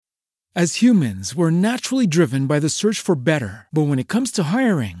As humans, we're naturally driven by the search for better. But when it comes to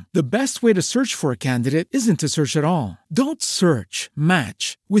hiring, the best way to search for a candidate isn't to search at all. Don't search,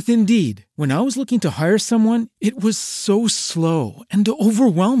 match with Indeed. When I was looking to hire someone, it was so slow and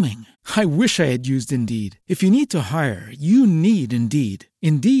overwhelming. I wish I had used Indeed. If you need to hire, you need Indeed.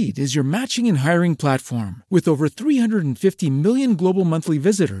 Indeed is your matching and hiring platform with over 350 million global monthly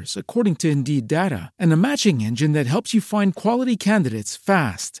visitors, according to Indeed data, and a matching engine that helps you find quality candidates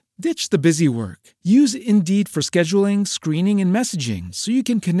fast. Ditch the busy work. Use Indeed for scheduling, screening, and messaging so you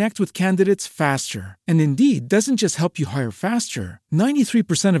can connect with candidates faster. And Indeed doesn't just help you hire faster.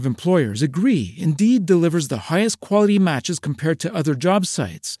 93% of employers agree Indeed delivers the highest quality matches compared to other job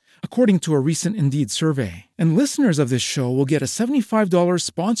sites, according to a recent Indeed survey. And listeners of this show will get a $75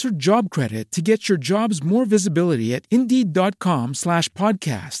 sponsored job credit to get your jobs more visibility at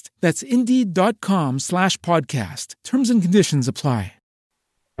Indeed.com/podcast. That's Indeed.com/podcast. Terms and conditions apply.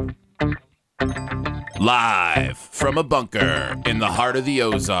 Live from a bunker in the heart of the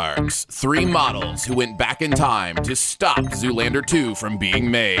Ozarks, three models who went back in time to stop Zoolander 2 from being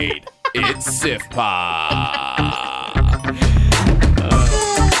made. It's Sif Pop.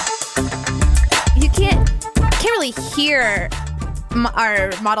 You can't really hear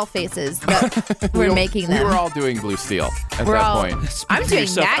our model faces, but we're making them. We were all doing Blue Steel at We're that all- point. I'm doing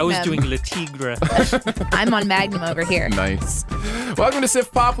Magnum. I was doing Le Tigre. I'm on Magnum over here. Nice. Welcome to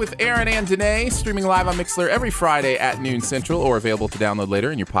Sif Pop with Aaron and Danae, streaming live on Mixlr every Friday at noon Central, or available to download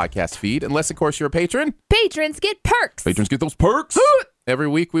later in your podcast feed. Unless, of course, you're a patron. Patrons get perks. Patrons get those perks. Every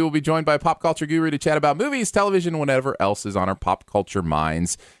week, we will be joined by a pop culture guru to chat about movies, television, whatever else is on our pop culture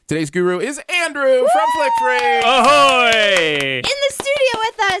minds. Today's guru is Andrew from Flick Freak. Ahoy! In the studio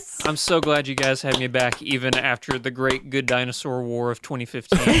with us. I'm so glad you guys had me back, even after the Great Good Dinosaur War of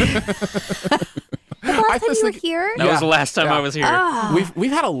 2015. The last time was you were thinking- here? That was the last time I was here.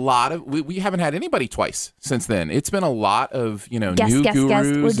 We've had a lot of we haven't had anybody twice since then. It's been a lot of new Guest.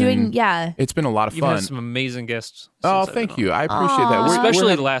 gurus. We're doing, and yeah. It's been a lot of You've fun. had some amazing guests. Oh, since I've thank been you. on. I appreciate that.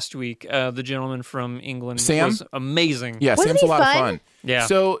 Especially we're last week, the gentleman from England Sam? was amazing. yeah, Wasn't Sam's a he lot of fun? fun. Yeah.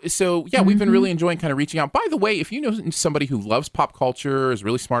 So yeah, we've been really enjoying kind of reaching out. By the way, if you know somebody who loves pop culture, is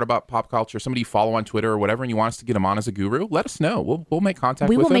really smart about pop culture, somebody you follow on Twitter or whatever, and you want us to get them on as a guru, let us know. We'll make contact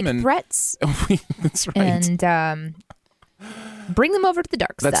We with will them. make threats That's right. and bring them over to the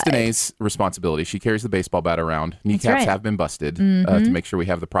dark That's side. Danae's responsibility. She carries the baseball bat around. Kneecaps right. have been busted to make sure we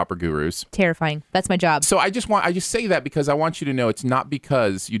have the proper gurus. Terrifying. That's my job. So I just say that because I want you to know it's not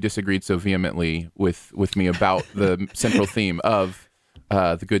because you disagreed so vehemently with me about the central theme of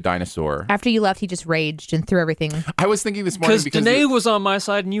The Good Dinosaur. After you left, he just raged and threw everything. I was thinking this morning Because Danae was on my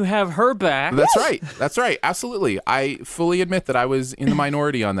side and you have her back. That's right. That's right. Absolutely. I fully admit that I was in the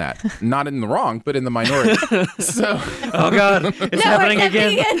minority on that. Not in the wrong, but in the minority. So Oh, God. It's happening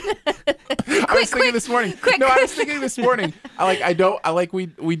again. I was thinking this morning. No, I was thinking this morning.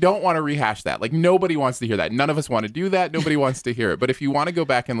 We don't want to rehash that. Like nobody wants to hear that. None of us want to do that. Nobody wants to hear it. But if you want to go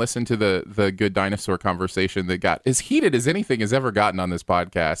back and listen to the Good Dinosaur conversation that got as heated as anything has ever gotten on this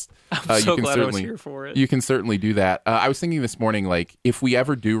podcast, I'm so glad I was here for it. You can certainly do that. I was thinking this morning, like if we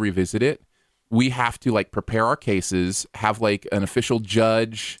ever do revisit it, we have to like prepare our cases, have like an official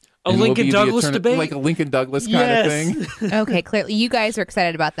judge. A and we'll Lincoln be the Douglas attorney- debate? like a Lincoln Douglas kind of thing. Okay, clearly you guys are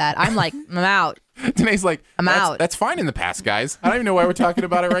excited about that. I'm like, I'm out. Danae's like, I'm that's, out. That's fine in the past, guys. I don't even know why we're talking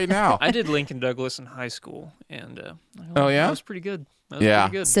about it right now. I did Lincoln Douglas in high school, and Oh, yeah? that was pretty good. That was Yeah.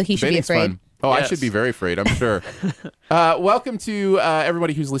 pretty good. So he should be Debating's afraid. fun. Oh, I Yes. should be very afraid, I'm sure. Welcome to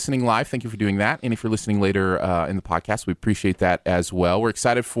everybody who's listening live. Thank you for doing that. And if you're listening later in the podcast, we appreciate that as well. We're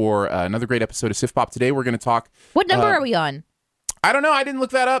excited for another great episode of Sif Pop. Today we're going to talk... What number are we on? I don't know. I didn't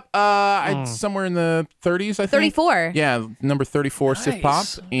look that up. Somewhere in the 30s, I think. 34. Yeah, number 34, Sif Pop.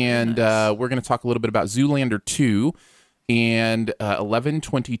 Nice. And we're going to talk a little bit about Zoolander 2 and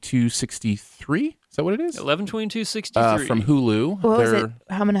 11/22/63. Is that what it is? 11/22/63. From Hulu. What was They're it?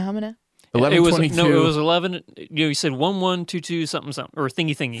 Hamina? 11/22. It was 11. You said 1122 something or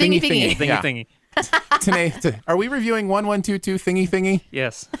thingy. Thingy. Yeah. Thingy. Today, are we reviewing 1122 thingy?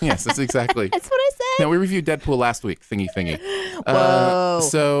 Yes. Yes, that's exactly. That's what I said. No, we reviewed Deadpool last week. Thingy. Whoa.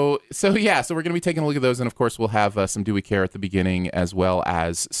 So yeah, so we're gonna be taking a look at those, and of course we'll have some Do We Care at the beginning, as well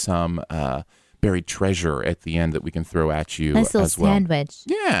as some buried treasure at the end that we can throw at you Nice little as well. sandwich.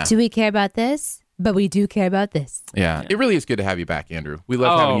 Yeah, Do we care about this? But we do care about this. yeah. It really is good to have you back, Andrew. We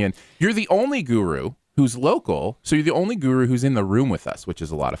love having you in. You're the only guru who's local, so you're the only guru who's in the room with us, which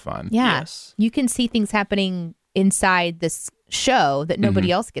is a lot of fun. Yeah. Yes. You can see things happening inside this show that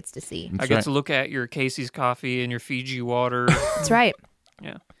nobody else gets to see. I get to look at your Casey's coffee and your Fiji water. That's right.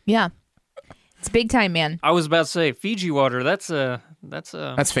 Yeah. Yeah. It's big time, man. I was about to say Fiji water. That's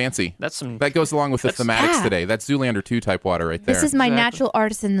That's fancy. That's some. That goes along with the thematics today. That's Zoolander 2 type water right there. This is my natural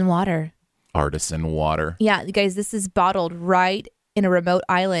artisan water. Artisan water. Yeah, guys, this is bottled right in a remote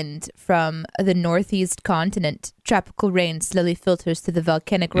island from the northeast continent. Tropical rain slowly filters through the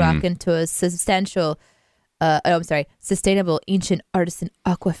volcanic rock into a sustainable ancient artisan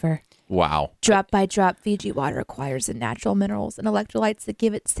aquifer. Wow. Drop by drop, Fiji water acquires the natural minerals and electrolytes that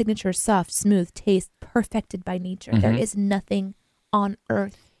give it signature soft, smooth taste perfected by nature. There is nothing on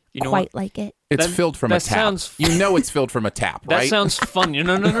earth quite like it. It's filled from a tap. It's filled from a tap, right? That sounds fun.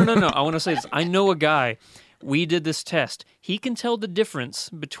 No. I want to say this. I know a guy. We did this test. He can tell the difference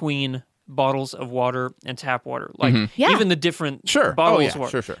between bottles of water and tap water. Like even the different bottles of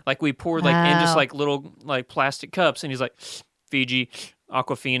water. Sure. Like we poured in just like little like plastic cups, and he's like, Fiji,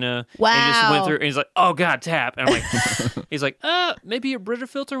 Aquafina. Wow. And he just went through, and he's like, oh God, tap. And I'm like, he's like, maybe a Brita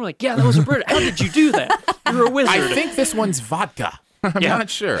filter. I'm like, yeah, that was a Brita. How did you do that? You're a wizard. I think this one's vodka. I'm not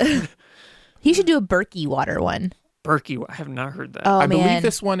sure. He should do a Berkey water one. Berkey, I have not heard that. Oh, I believe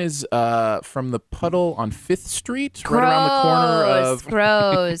this one is from the puddle on 5th Street, right around the corner of...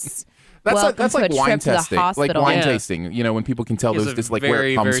 Gross. That's like wine testing. Like wine Yeah. tasting, when people can tell there's just like where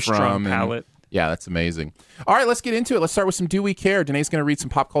it comes very strong from. palate. Yeah, that's amazing. All right, let's get into it. Let's start with some Do We Care? Danae's going to read some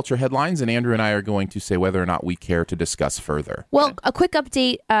pop culture headlines, and Andrew and I are going to say whether or not we care to discuss further. Well, a quick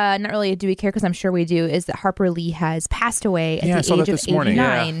update, not really a Do We Care, because I'm sure we do, is that Harper Lee has passed away at the age of 89.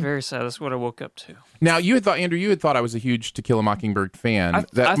 Yeah, very sad. That's what I woke up to. Now, Andrew, you had thought I was a huge To Kill a Mockingbird fan.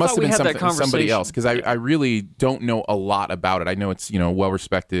 That must have been somebody else, because I really don't know a lot about it. I know it's,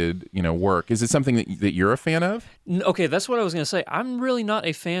 well-respected, work. Is it something that you're a fan of? Okay, that's what I was going to say. I'm really not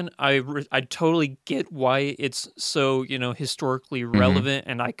a fan. I totally get why it's so, historically relevant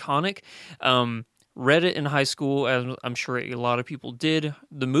and iconic. Read it in high school, as I'm sure a lot of people did.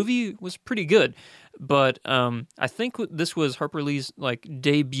 The movie was pretty good, but I think this was Harper Lee's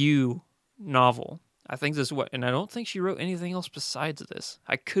debut novel. I think this is and I don't think she wrote anything else besides this.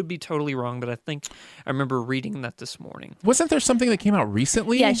 I could be totally wrong, but I remember reading that this morning. Wasn't there something that came out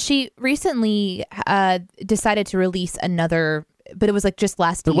recently? Yeah, she recently decided to release another, but it was just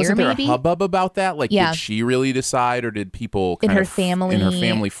last year, wasn't there maybe? a hubbub about that? Did she really decide, or did people in her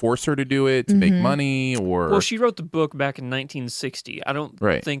family force her to do it to make money? Or well, she wrote the book back in 1960. I don't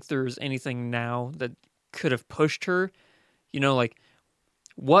think there's anything now that could have pushed her.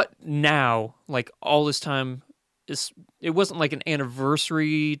 What now? All this time, it wasn't like an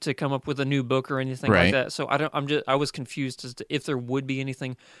anniversary to come up with a new book or anything like that. So I was confused as to if there would be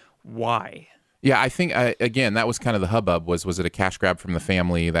anything. Why? Yeah, I think again that was kind of the hubbub. Was it a cash grab from the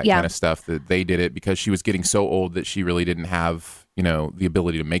family? That kind of stuff, that they did it because she was getting so old that she really didn't have the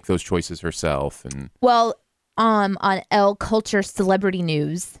ability to make those choices herself. And on Elle Culture Celebrity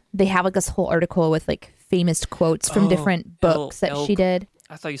News, they have this whole article with famous quotes from different books that she did.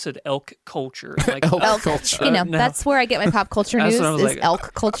 I thought you said elk culture. Elk culture. No. That's where I get my pop culture news, is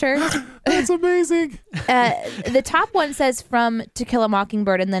elk culture. That's amazing. The top one says from To Kill a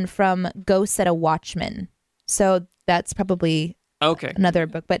Mockingbird, and then from Go Set a Watchman. So that's probably another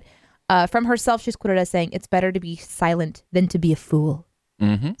book. But from herself, she's quoted as saying, "It's better to be silent than to be a fool."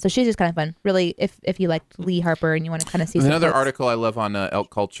 Mm-hmm. So she's just kind of fun. Really, if you like Lee Harper and you want to kind of see another article I love on elk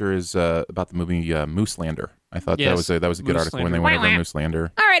culture is about the movie Mooselander. I thought that was a good article when they went over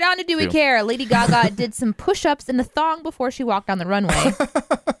Mooselander. All right, on to Do We Care. Lady Gaga did some push-ups in a thong before she walked down the runway.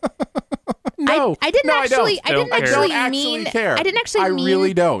 I didn't actually mean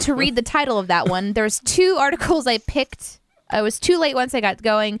to read the title of that one. There's two articles I picked. It was too late once I got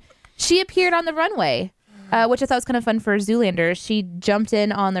going. She appeared on the runway. Which I thought was kind of fun for Zoolander. She jumped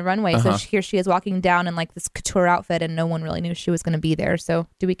in on the runway, so here she is walking down in this couture outfit, and no one really knew she was going to be there. So,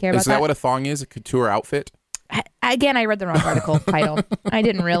 do we care about that? Is that what a thong is? A couture outfit? Again, I read the wrong article title. I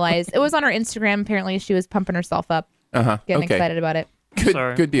didn't realize it was on her Instagram. Apparently, she was pumping herself up, getting excited about it.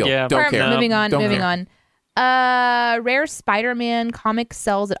 Good deal. Yeah. Don't care. Moving on. Rare Spider-Man comic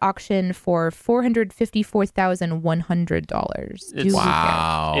sells at auction for $454,100.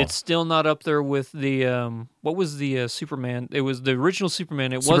 Wow. It's still not up there with the what was the Superman? It was the original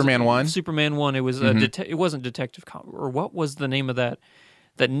Superman. It Superman 1? Superman 1. It was it wasn't Detective or what was the name of that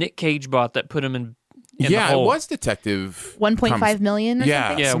Nick Cage bought that put him in the hole? It was Detective 1.5 million or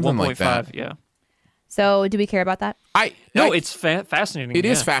something? Yeah, 1.5. Yeah. So, do we care about that? It's fascinating. It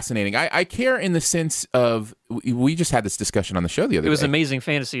is fascinating. I care in the sense of, we just had this discussion on the show the other day. It was Amazing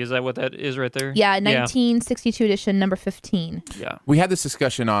Fantasy. Is that what that is right there? Yeah, 1962 edition, number 15. Yeah. We had this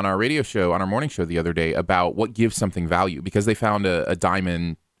discussion on our radio show, on our morning show the other day, about what gives something value, because they found a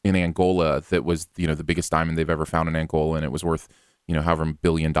diamond in Angola that was, the biggest diamond they've ever found in Angola, and it was worth, however $1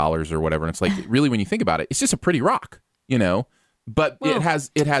 billion or whatever. And it's really, when you think about it, it's just a pretty rock, but it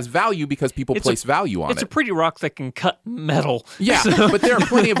has value because people place value on it. It's a pretty rock that can cut metal. Yeah, but there are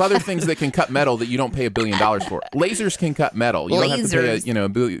plenty of other things that can cut metal that you don't pay $1 billion for. Lasers can cut metal. You don't have to pay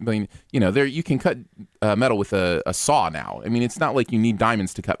 $1 billion. There you can cut metal with a saw now. I mean, it's not like you need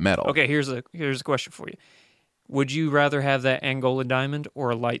diamonds to cut metal. Okay, here's a question for you. Would you rather have that Angola diamond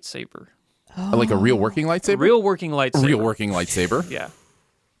or a lightsaber? Like a real working lightsaber? Real working lightsaber. Real working lightsaber? Yeah.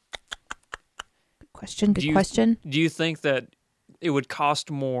 Good question. Do you think that it would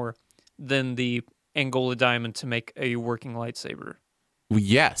cost more than the Angola diamond to make a working lightsaber?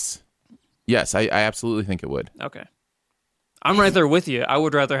 Yes. Yes, I absolutely think it would. Okay. I'm right there with you. I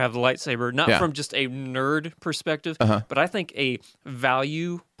would rather have the lightsaber, not from just a nerd perspective, but I think a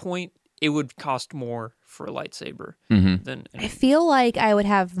value point, it would cost more for a lightsaber than... I feel like I would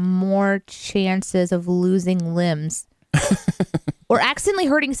have more chances of losing limbs or accidentally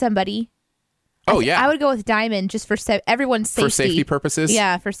hurting somebody. I would go with diamond just for everyone's safety. For safety purposes?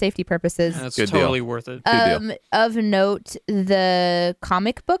 Yeah, for safety purposes. That's totally worth it. Of note, the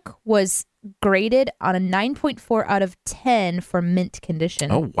comic book was graded on a 9.4 out of 10 for mint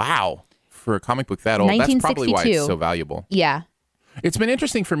condition. Oh, wow. For a comic book that old, that's probably why it's so valuable. Yeah. It's been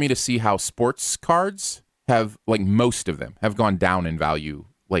interesting for me to see how sports cards have, like most of them, have gone down in value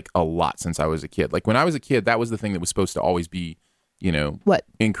like a lot since I was a kid. Like when I was a kid, that was the thing that was supposed to always be,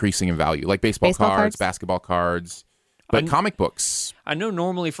 increasing in value. Like baseball cards, basketball cards, but comic books. I know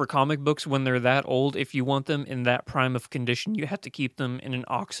normally for comic books, when they're that old, if you want them in that prime of condition, you have to keep them in an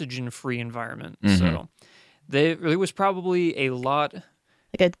oxygen-free environment. So there was probably a lot...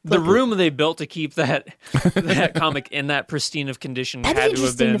 the room they built to keep that comic in that pristine of condition That'd had be to have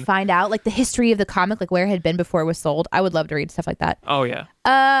interesting been... to find out, like the history of the comic, like where it had been before it was sold. I would love to read stuff like that. Oh, yeah.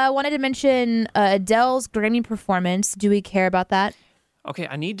 Wanted to mention Adele's Grammy performance. Do we care about that? Okay,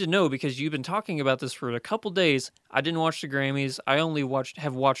 I need to know because you've been talking about this for a couple days. I didn't watch the Grammys. I only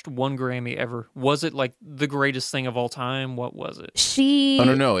have watched one Grammy ever. Was it like the greatest thing of all time? What was it?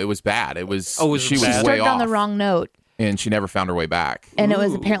 No, it was bad. It was. Oh, she was started way on off. the wrong note. And she never found her way back. And it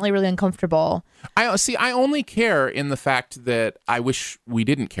was apparently really uncomfortable. I only care in the fact that I wish we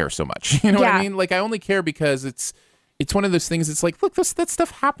didn't care so much. You know what I mean? Like I only care because it's one of those things. It's like, look, that stuff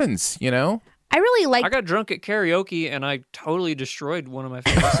happens. I really like. I got drunk at karaoke and I totally destroyed one of my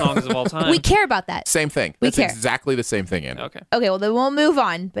favorite songs of all time. We care about that. Same thing. That's exactly the same thing. Okay. Well then we'll move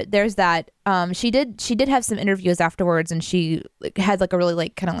on. But there's that. She did have some interviews afterwards, and she had like a really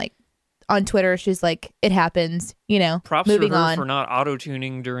like kind of like on Twitter. She's like, it happens. Props moving for her on for not auto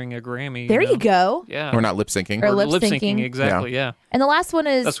tuning during a Grammy. There you go. Yeah. We're not lip syncing. Or lip syncing. Exactly. Yeah. And the last one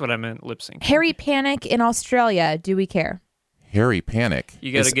is that's what I meant. Lip sync. Harry Panic in Australia. Do we care? Harry Panic.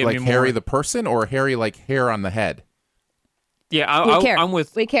 You got to give like me more. Harry the person or Harry like hair on the head? Yeah, we care. I'm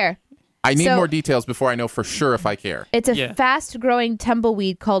with. We care. I need more details before I know for sure if I care. It's a fast-growing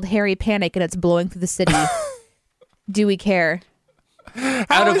tumbleweed called Harry Panic, and it's blowing through the city. Do we care?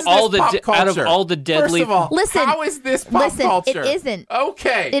 Out of all the deadly. First of all, listen, how is this pop culture? It isn't.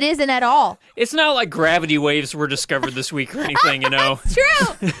 Okay. It isn't at all. It's not like gravity waves were discovered this week or anything, It's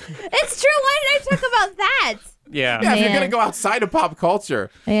true. It's true. Why did I talk about that? Yeah. If you're going to go outside of pop culture,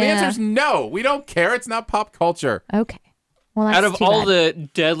 the answer is no. We don't care. It's not pop culture. Okay. Well, that's out of all the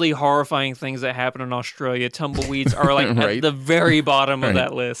deadly, horrifying things that happen in Australia, tumbleweeds are like at the very bottom of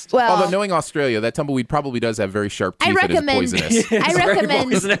that list. Well, although knowing Australia, that tumbleweed probably does have very sharp teeth that is poisonous. I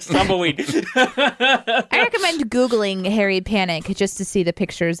recommend poisonous tumbleweed. I recommend Googling Harry Panic just to see the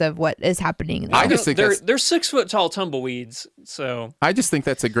pictures of what is happening. I just think they're 6-foot-tall tumbleweeds. So I just think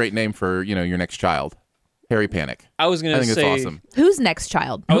that's a great name for your next child, Harry Panic. I was going to say, it's awesome. Who's next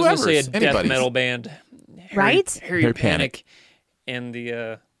child? I was going to say a death metal band. Right? Harry Panic and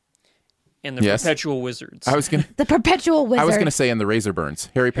the Perpetual Wizards. The Perpetual Wizard. I was going to say in the Razorburns.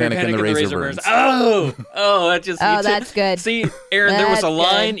 Harry Panic and the Razorburns. Oh, that just. That's good. See, Aaron, there was a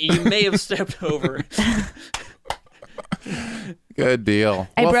line you may have stepped over. Good deal.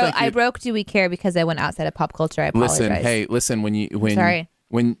 I broke Do We Care because I went outside of pop culture. I apologize. Listen. When Sorry.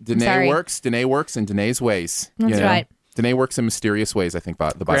 When Danae works in Danae's ways. That's right. Danae works in mysterious ways, I think the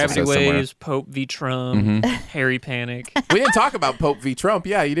Bible Gravity says Waves, somewhere. Pope v. Trump, Harry Panic. We didn't talk about Pope v. Trump.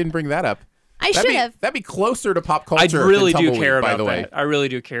 Yeah, you didn't bring that up. I should have. That'd be closer to pop culture. I really than do care about by the way. that. I really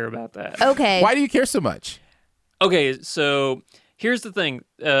do care about that. Okay. Why do you care so much? Okay, so here's the thing.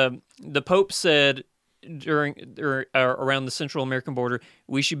 The Pope said around the Central American border,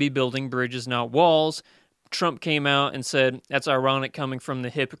 we should be building bridges, not walls. Trump came out and said that's ironic coming from the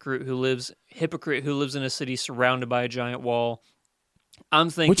hypocrite who lives in a city surrounded by a giant wall. I'm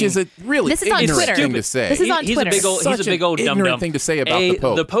thinking, which is a really This is on ignorant Twitter. thing to say. This is on he's Twitter. a big old, he's a big old ignorant dum-dum. thing to say about the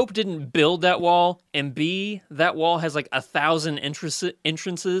Pope. The Pope didn't build that wall, and B, that wall has like 1,000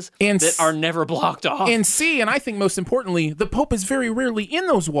 entrances that are never blocked off. And C, and I think most importantly, the Pope is very rarely in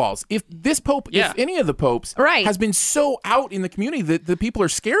those walls. If this Pope, if any of the popes, has been so out in the community that the people are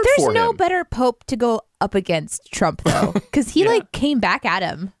scared for him. There's no better Pope to go up against Trump, though, because he like came back at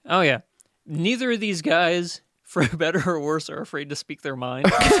him. Oh, yeah. Neither of these guys, for better or worse, are afraid to speak their mind.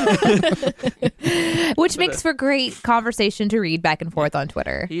 Which makes for great conversation to read back and forth on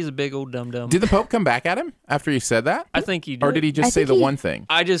Twitter. He's a big old dum-dum. Did the Pope come back at him after he said that? I think he did. Or did he just say the one thing?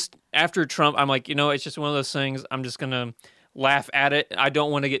 After Trump, I'm like, it's just one of those things. I'm just going to laugh at it. I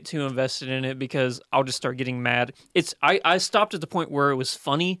don't want to get too invested in it because I'll just start getting mad. I stopped at the point where it was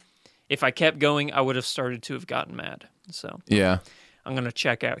funny. If I kept going, I would have started to have gotten mad. So yeah. I'm going to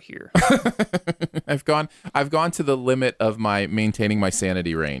check out here. I've gone to the limit of my maintaining my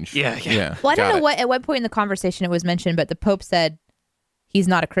sanity range. Yeah. Well, I don't know at what point in the conversation it was mentioned, but the Pope said he's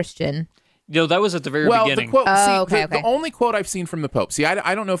not a Christian. That was at the very beginning. The quote, the only quote I've seen from the Pope,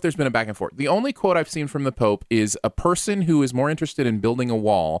 I don't know if there's been a back and forth. The only quote I've seen from the Pope is a person who is more interested in building a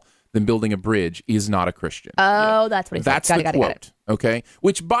wall than building a bridge is not a Christian. Oh, that's what he said. That's the quote. Okay.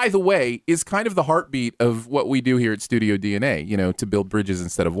 Which, by the way, is kind of the heartbeat of what we do here at Studio DNA, to build bridges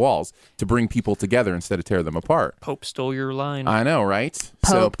instead of walls, to bring people together instead of tear them apart. Pope stole your line. I know, right?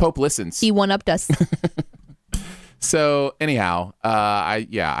 So Pope listens. He one-upped us. So anyhow,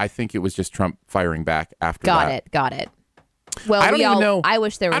 I think it was just Trump firing back after that. Got it. Well, I don't even know. I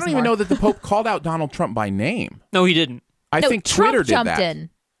wish there was I don't even know that the Pope called out Donald Trump by name. No, he didn't. I think Twitter Trump did that. jumped in.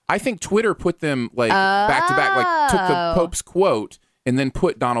 I think Twitter put them back to back, took the Pope's quote and then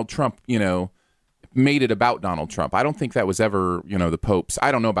put Donald Trump, made it about Donald Trump. I don't think that was ever, the Pope's.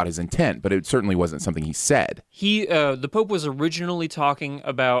 I don't know about his intent, but it certainly wasn't something he said. The Pope was originally talking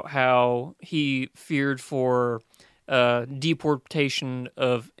about how he feared for deportation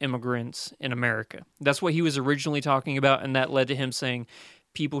of immigrants in America. That's what he was originally talking about, and that led to him saying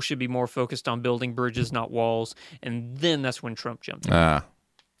people should be more focused on building bridges, not walls. And then that's when Trump jumped in.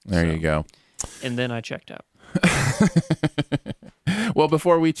 There you go. And then I checked out. Well,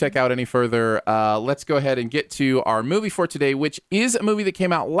 before we check out any further, let's go ahead and get to our movie for today, which is a movie that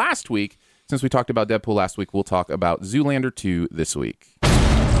came out last week. Since we talked about Deadpool last week, we'll talk about Zoolander 2 this week.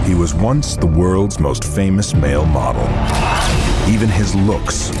 He was once the world's most famous male model. Even his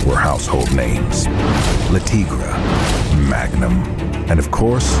looks were household names. Le Tigre, Magnum, and of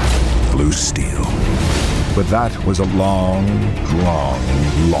course, Blue Steel. But that was a long, long,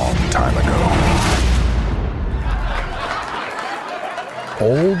 long time ago.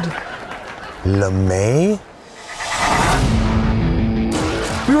 Old LeMay?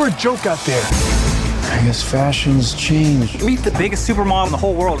 We were a joke out there. I guess fashion's changed. Meet the biggest supermodel in the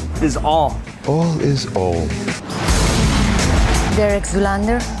whole world is all. All is all. Derek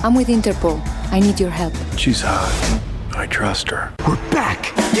Zoolander, I'm with Interpol. I need your help. She's hot. I trust her. We're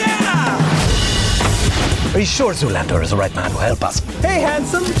back! Yeah! Are you sure Zoolander is the right man to help us? Hey,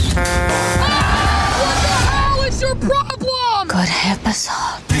 handsome! Ah! What the hell is your problem? God help us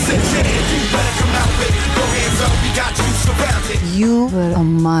all. You were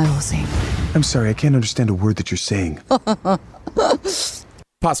amazing. I'm sorry, I can't understand a word that you're saying.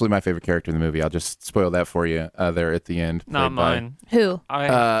 Possibly my favorite character in the movie. I'll just spoil that for you there at the end. Not mine. Who?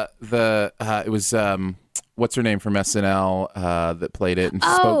 It was what's her name from SNL that played it and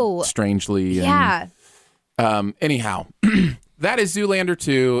spoke strangely. Yeah. Anyhow, that is Zoolander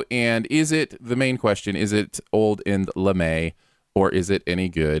 2, and the main question, is it old and LeMay, or is it any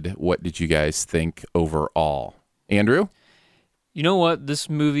good? What did you guys think overall? Andrew? You know what? This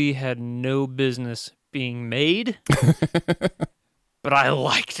movie had no business being made, but I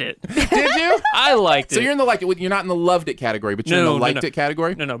liked it. Did you? I liked it. So you're in the liked it. You're not in the loved it category, but you're in the liked it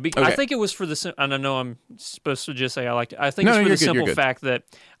category? No. Okay. I think it was for and I know I'm supposed to just say I liked it. I think it's for the simple fact that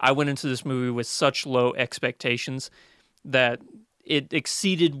I went into this movie with such low expectations that it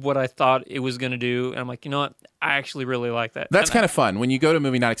exceeded what I thought it was going to do. And I'm like, you know what? I actually really like that. That's kind of fun. When you go to a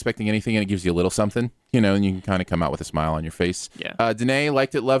movie not expecting anything and it gives you a little something, and you can kind of come out with a smile on your face. Yeah. Danae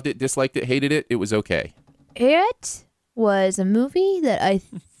liked it, loved it, disliked it, hated it. It was okay. It was a movie that I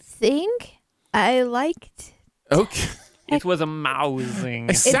think I liked. Okay. It was amazing.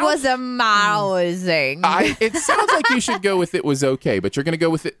 It was amazing. It sounds like you should go with it was okay, but you're going to go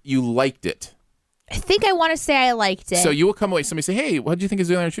with it you liked it. I think I want to say I liked it. So you will come away, somebody say, hey, what did you think of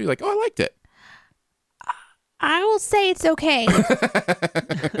Zoolander 2? You're like, oh, I liked it. I will say it's okay.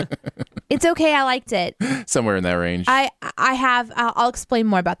 It's okay. I liked it. Somewhere in that range. I'll explain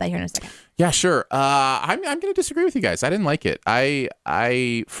more about that here in a second. Yeah, sure. I'm going to disagree with you guys. I didn't like it.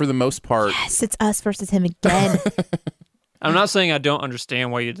 I for the most part. Yes, it's us versus him again. I'm not saying I don't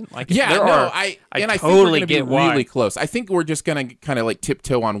understand why you didn't like it. Yeah, I totally think we're going to be why. really close. I think we're just going to kind of like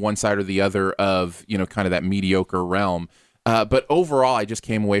tiptoe on one side or the other of, kind of that mediocre realm. But overall, I just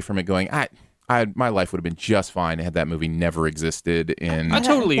came away from it going, my life would have been just fine had that movie never existed. I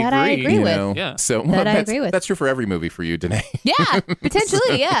totally agree. I agree with. Yeah. So I agree with. That's true for every movie for you, Danae. Yeah,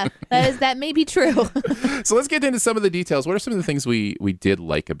 potentially. Yeah, that may be true. So let's get into some of the details. What are some of the things we did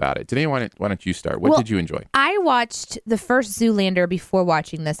like about it? Danae, why don't you start? What did you enjoy? I watched the first Zoolander before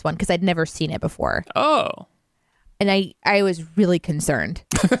watching this one because I'd never seen it before. Oh. And I was really concerned.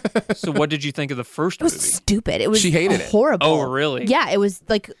 So what did you think of the first movie? It was stupid. It was She hated it. Horrible. Oh, really? Yeah, it was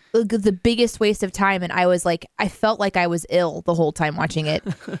like the biggest waste of time. And I was like, I felt like I was ill the whole time watching it.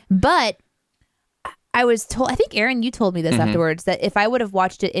 But I was told, I think, Aaron, you told me this afterwards, that if I would have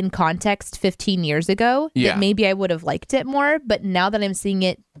watched it in context 15 years ago, that maybe I would have liked it more. But now that I'm seeing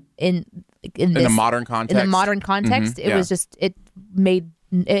it in the modern context, it was just, it made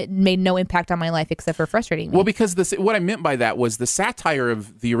no impact on my life except for frustrating me. Well, because what I meant by that was the satire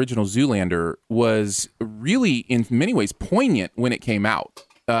of the original Zoolander was really, in many ways, poignant when it came out.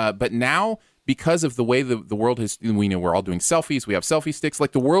 But now, because of the way the world has, we're all doing selfies, we have selfie sticks,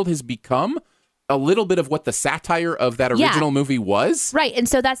 like the world has become a little bit of what the satire of that original movie was. Right, and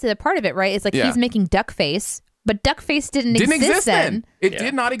so that's the part of it, right? It's like he's making Duckface, but Duckface didn't exist then. It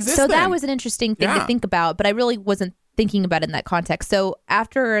did not exist so then. That was an interesting thing to think about, but I really wasn't thinking about it in that context. So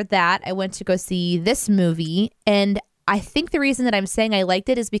after that, I went to go see this movie, and I think the reason that I'm saying I liked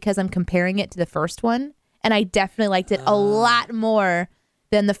it is because I'm comparing it to the first one, and I definitely liked it a lot more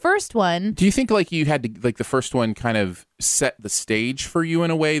than the first one. Do you think like you had to, like the first one kind of set the stage for you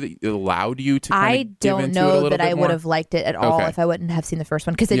in a way that allowed you to kind of give into it a little bit more? I don't know that I would have liked it at all if I wouldn't have seen the first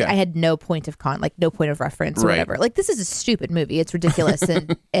one, because I had no point of no point of reference or whatever. Like, this is a stupid movie. It's ridiculous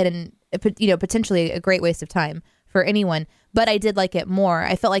and potentially a great waste of time for anyone. But I did like it more.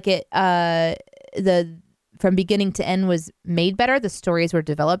 I felt like it from beginning to end was made better. The stories were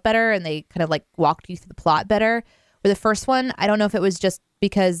developed better, and they kind of like walked you through the plot better. Where the first one, I don't know if it was just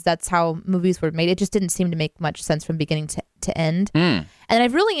because that's how movies were made. It just didn't seem to make much sense from beginning to end. And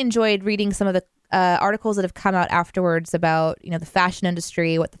I've really enjoyed reading some of the articles that have come out afterwards about, the fashion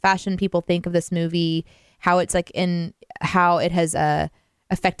industry, what the fashion people think of this movie, how it's like how it has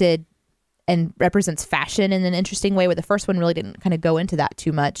affected and represents fashion in an interesting way, where the first one really didn't kind of go into that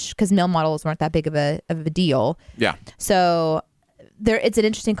too much because male models weren't that big of a deal. Yeah. So it's an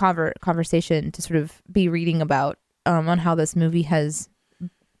interesting conversation to sort of be reading about on how this movie has.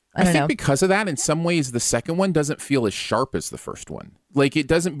 I think because of that, in some ways, the second one doesn't feel as sharp as the first one. Like, it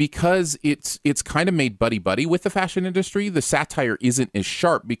doesn't, because it's kind of made buddy-buddy with the fashion industry. The satire isn't as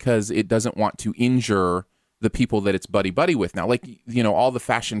sharp because it doesn't want to injure the people that it's buddy-buddy with now. Like, all the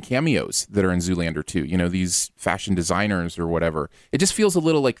fashion cameos that are in Zoolander 2, these fashion designers or whatever. It just feels a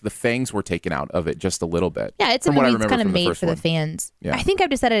little like the fangs were taken out of it just a little bit. Yeah, it's a movie that's kind of made for the fans. Yeah. I think I've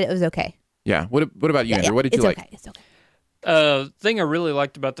decided it was okay. Yeah. What about you, Andrew? What did you like? It's okay. Thing I really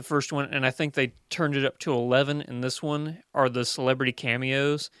liked about the first one, and I think they turned it up to 11 in this one, are the celebrity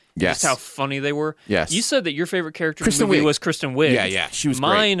cameos. Yes. Just how funny they were. Yes. You said that your favorite character in the movie was Kristen Wiig. Yeah, she was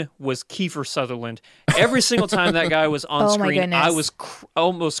Mine great. was Kiefer Sutherland. Every single time that guy was on screen, I was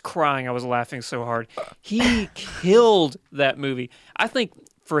almost crying. I was laughing so hard. He killed that movie. I think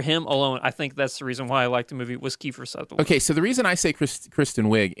for him alone, I think that's the reason why I liked the movie, was Kiefer Sutherland. Okay, so the reason I say Kristen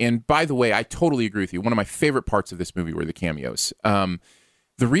Wiig, and by the way, I totally agree with you. One of my favorite parts of this movie were the cameos. The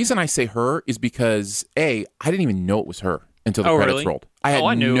reason I say her is because, I didn't even know it was her until the credits rolled. I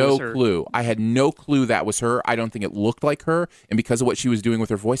had no clue. I had no clue that was her. I don't think it looked like her. And because of what she was doing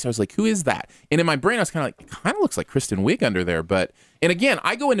with her voice, I was like, who is that? And in my brain, I was kind of like, it kind of looks like Kristen Wiig under there. And again,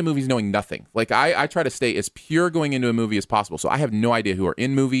 I go into movies knowing nothing. Like, I try to stay as pure going into a movie as possible. So I have no idea who are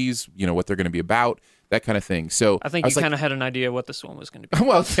in movies, what they're going to be about, that kind of thing. So I think you kind of had an idea what this one was going to be.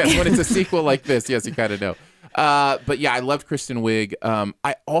 Well, yes, when it's a sequel like this, yes, you kind of know. But yeah, I loved Kristen Wiig.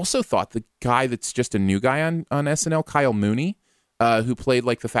 I also thought the guy that's just a new guy on SNL, Kyle Mooney, who played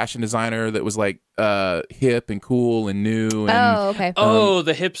like the fashion designer that was like hip and cool and new. And, okay.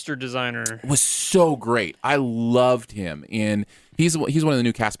 The hipster designer was so great. I loved him, and he's one of the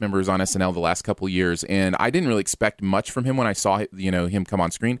new cast members on SNL the last couple of years. And I didn't really expect much from him when I saw him come on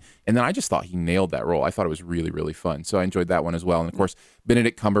screen, and then I just thought he nailed that role. I thought it was really, really fun, so I enjoyed that one as well. And of course,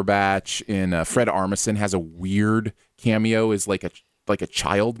 Benedict Cumberbatch and Fred Armisen has a weird cameo as like like a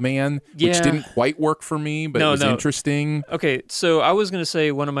child man, which didn't quite work for me, but it was interesting. Okay, so I was going to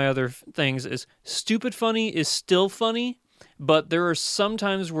say one of my other things is stupid funny is still funny, but there are some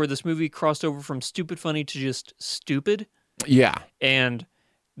times where this movie crossed over from stupid funny to just stupid. Yeah. And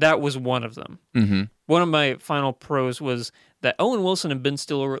that was one of them. Mm-hmm. One of my final pros was that Owen Wilson and Ben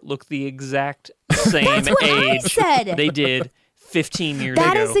Stiller look the exact same That's what age I said. they did 15 years ago.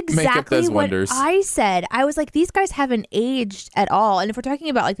 That is exactly what wonders. I said. I was like, these guys haven't aged at all. And if we're talking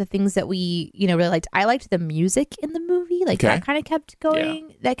about like the things that we, really liked, I liked the music in the movie. Like that kind of kept going.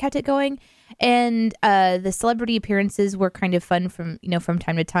 Yeah. That kept it going. And the celebrity appearances were kind of fun from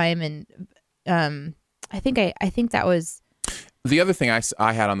time to time. And I think that was the other thing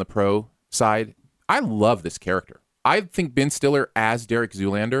I had on the pro side. I love this character. I think Ben Stiller as Derek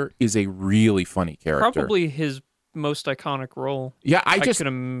Zoolander is a really funny character. Probably his most iconic role. Yeah,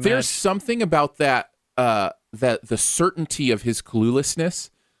 there's something about that that the certainty of his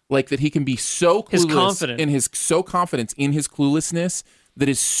cluelessness, like that he can be so clueless so confident in his cluelessness that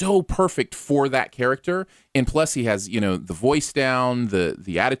is so perfect for that character. And plus he has, the voice down,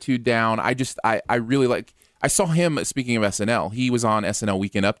 the attitude down. I really like. I saw him, speaking of SNL, he was on SNL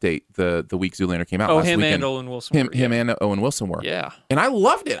Weekend Update the week Zoolander came out last weekend. And Owen Wilson. Him and Owen Wilson were. Yeah. And I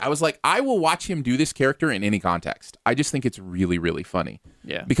loved it. I was like, I will watch him do this character in any context. I just think it's really, really funny.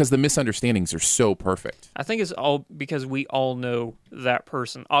 Yeah. Because the misunderstandings are so perfect. I think it's all because we all know that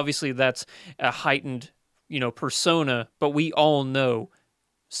person. Obviously, that's a heightened, persona, but we all know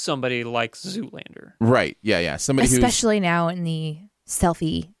somebody like Zoolander. Right. Yeah. Somebody especially now in the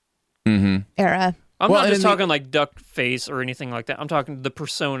selfie era. I'm not just talking like duck face or anything like that. I'm talking the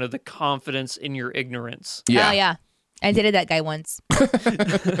persona, the confidence in your ignorance. Yeah. Oh, yeah. I dated that guy once.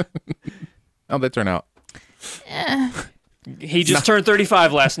 How'd that turn out? He just turned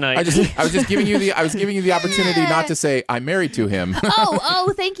 35 last night. I was just giving you the opportunity not to say I'm married to him.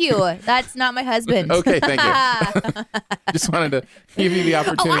 Oh, thank you. That's not my husband. Okay, thank you. Just wanted to give you the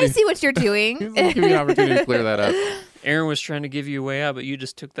opportunity. Oh, I see what you're doing. Give you an opportunity to clear that up. Aaron was trying to give you a way out, but you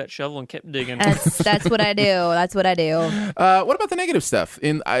just took that shovel and kept digging. That's what I do. That's what I do. What about the negative stuff?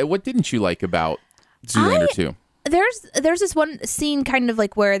 What didn't you like about Zoolander 2? There's this one scene kind of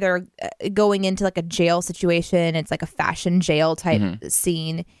like where they're going into like a jail situation. It's like a fashion jail type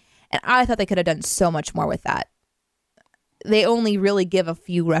scene. And I thought they could have done so much more with that. They only really give a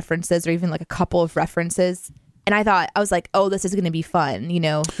few references or even like a couple of references. And I was like, oh, this is going to be fun.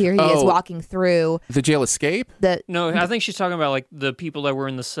 Here he is walking through. The jail escape? No, I think she's talking about like the people that were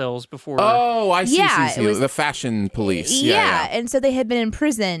in the cells before. Oh, I see. Yeah, see. The fashion police. Yeah. And so they had been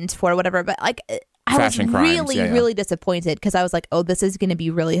imprisoned for whatever. But like, I was really disappointed because I was like, oh, this is going to be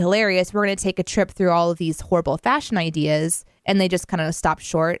really hilarious. We're going to take a trip through all of these horrible fashion ideas. And they just kind of stopped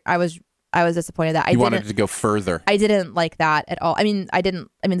short. I was disappointed that I wanted to go further. I didn't like that at all. I mean,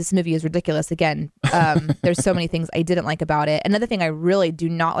 this movie is ridiculous. Again, there's so many things I didn't like about it. Another thing I really do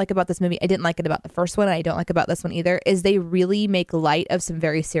not like about this movie, I didn't like it about the first one, and I don't like about this one either, is they really make light of some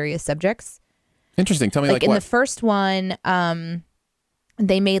very serious subjects. Interesting. Tell me like in what? The first one,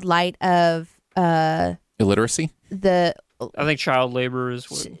 they made light of illiteracy. I think child labor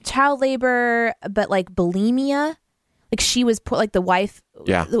is child labor, but like bulimia. Like she was like the wife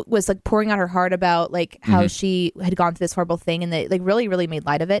was like pouring out her heart about like how she had gone through this horrible thing, and they like really, really made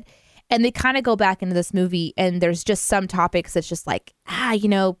light of it. And they kind of go back into this movie, and there's just some topics that's just like,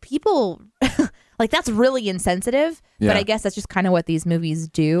 people like that's really insensitive. Yeah. But I guess that's just kind of what these movies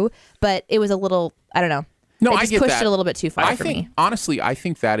do. But it was a little, I don't know. No, I just pushed it a little bit too far for me. Honestly, I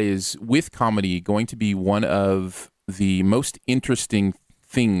think that is, with comedy, going to be one of the most interesting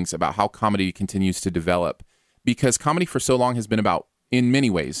things about how comedy continues to develop. Because comedy for so long has been about, in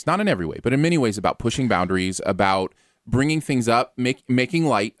many ways, not in every way, but in many ways about pushing boundaries, about bringing things up, making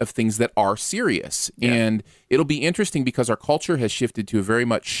light of things that are serious. Yeah. And it'll be interesting because our culture has shifted to a very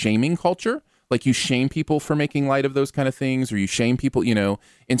much shaming culture. Like you shame people for making light of those kind of things, or you shame people,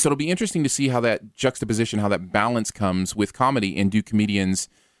 And so it'll be interesting to see how that juxtaposition, how that balance comes with comedy. And do comedians,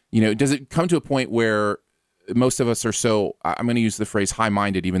 does it come to a point where most of us are so, I'm going to use the phrase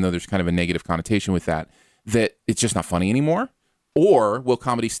high-minded, even though there's kind of a negative connotation with that it's just not funny anymore? Or will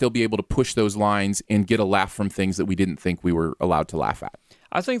comedy still be able to push those lines and get a laugh from things that we didn't think we were allowed to laugh at?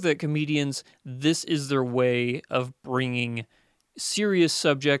 I think that comedians, this is their way of bringing serious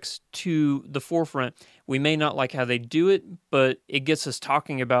subjects to the forefront. We may not like how they do it, but it gets us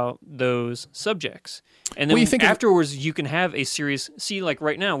talking about those subjects. And then afterwards, you can have a serious... See, like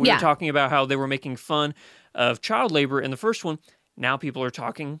right now, we were talking about how they were making fun of child labor in the first one. Now people are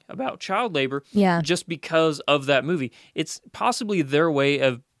talking about child labor just because of that movie. It's possibly their way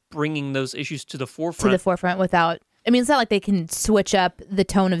of bringing those issues to the forefront. Without I mean, it's not like they can switch up the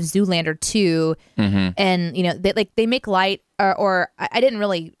tone of Zoolander 2 and, you know, they make light or I didn't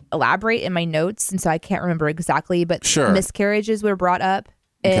really elaborate in my notes, and so I can't remember exactly, but miscarriages were brought up.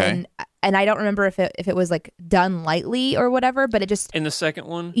 And I don't remember if it was like done lightly or whatever, but it just in the second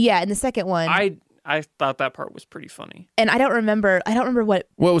one. Yeah, in the second one, I thought that part was pretty funny. And I don't remember what.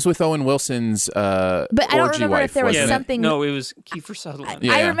 Well, it was with Owen Wilson's but I don't remember wife, if there was something. No, it was Kiefer Sutherland.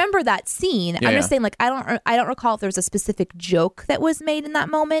 I remember that scene. I'm just saying, like, I don't recall if there was a specific joke that was made in that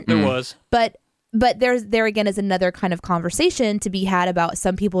moment. There was, but there again is another kind of conversation to be had about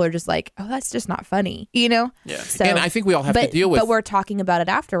some people are just like, oh, that's just not funny, you know? Yeah. So, and I think we all have to deal with. But we're talking about it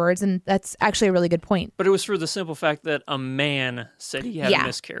afterwards, and that's actually a really good point. But it was for the simple fact that a man said he had a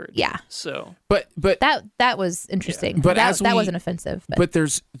miscarriage. Yeah. So. But that was interesting. Yeah. But that wasn't offensive. But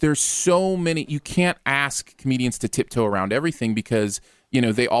there's so many. You can't ask comedians to tiptoe around everything because, you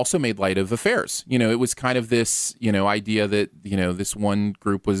know, they also made light of affairs. You know, it was kind of this, you know, idea that, you know, this one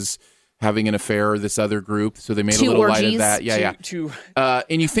group was having an affair, this other group, so they made a little light of that.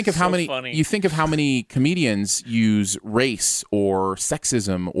 And you think of how many funny. You think of how many comedians use race or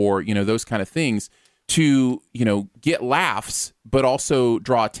sexism or, you know, those kind of things to, you know, get laughs, but also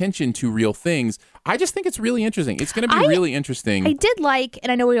draw attention to real things. I just think it's really interesting. It's going to be really interesting. I did like,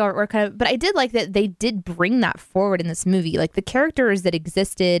 and I know we're kind of, but I did like that they did bring that forward in this movie. Like the characters that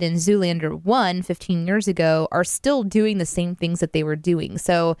existed in Zoolander 1 15 years ago are still doing the same things that they were doing.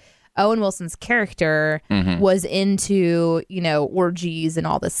 So Owen Wilson's character was into, you know, orgies and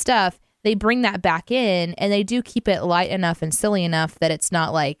all this stuff. They bring that back in, and they do keep it light enough and silly enough that it's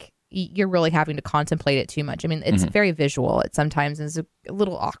not like you're really having to contemplate it too much. I mean, it's very visual at sometimes, and it's a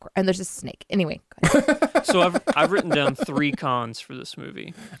little awkward. And there's a snake. Anyway. So I've written down 3 cons for this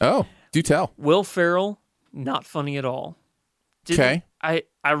movie. Oh, do tell. Will Ferrell, not funny at all. Okay.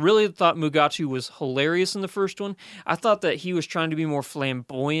 I really thought Mugatu was hilarious in the first one. I thought that he was trying to be more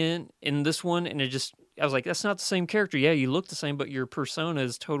flamboyant in this one, and I was like, that's not the same character. Yeah, you look the same, but your persona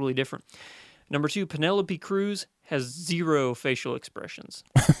is totally different. Number 2, Penelope Cruz has 0 facial expressions.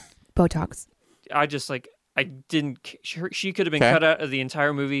 Botox. She could have been cut out of the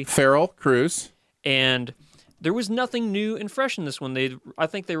entire movie. Ferrell, Cruz. And there was nothing new and fresh in this one. I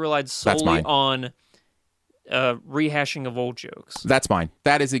think they relied solely on rehashing of old jokes. That's mine.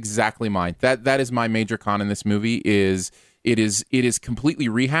 That is exactly mine. That is my major con in this movie. Is it is completely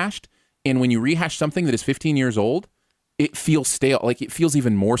rehashed, and when you rehash something that is 15 years old, it feels stale. Like it feels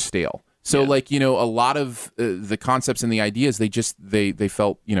even more stale. So like, you know, a lot of the concepts and the ideas, they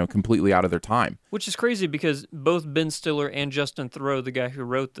felt, you know, completely out of their time. Which is crazy because both Ben Stiller and Justin Theroux, the guy who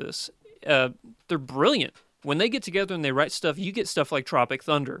wrote this, they're brilliant. When they get together and they write stuff, you get stuff like Tropic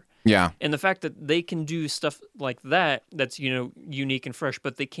Thunder. Yeah. And the fact that they can do stuff like that, that's, you know, unique and fresh,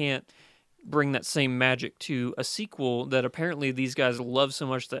 but they can't bring that same magic to a sequel that apparently these guys love so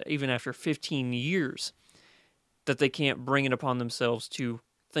much that even after 15 years, that they can't bring it upon themselves to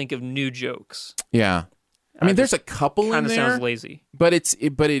think of new jokes. Yeah. I mean, there's a couple in there. Kind of sounds lazy. But it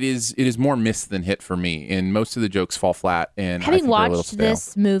is more miss than hit for me, and most of the jokes fall flat. And having watched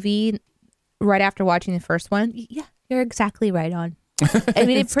this movie right after watching the first one, yeah, you're exactly right on. I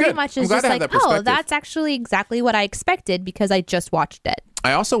mean, it pretty much is just like, oh, that's actually exactly what I expected because I just watched it.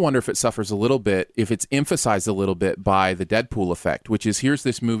 I also wonder if it suffers a little bit, if it's emphasized a little bit by the Deadpool effect, which is here's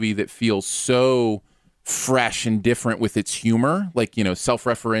this movie that feels so fresh and different with its humor, like, you know,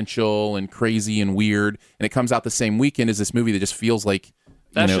 self-referential and crazy and weird, and it comes out the same weekend as this movie that just feels like,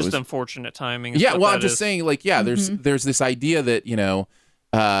 that's just unfortunate timing. Yeah, well, I'm just saying, like, yeah, there's this idea that, you know,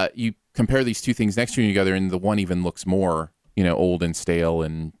 you compare these two things next to each other, and the one even looks more, you know, old and stale,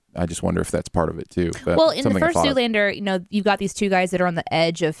 and I just wonder if that's part of it too. But well, in the first Zoolander, you know, you've got these two guys that are on the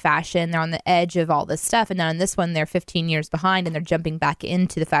edge of fashion. They're on the edge of all this stuff. And then in this one, they're 15 years behind and they're jumping back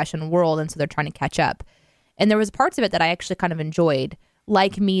into the fashion world. And so they're trying to catch up. And there was parts of it that I actually kind of enjoyed,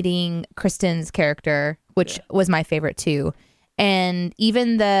 like meeting Kristen's character, which was my favorite too. And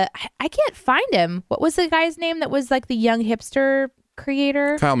even I can't find him. What was the guy's name that was like the young hipster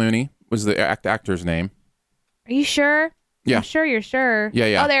creator? Kyle Mooney was the actor's name. Are you sure? Yeah. I'm sure you're sure.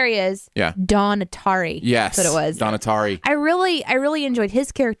 Yeah. Oh, there he is. Yeah. Don Atari. Yes. That's what it was. Don Atari. I really enjoyed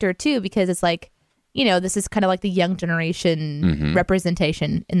his character too, because it's like, you know, this is kind of like the young generation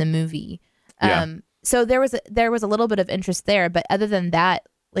representation in the movie. So there was a little bit of interest there, but other than that,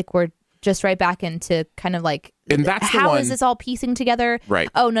 like we're just right back into kind of like, and that's how is this all piecing together? Right.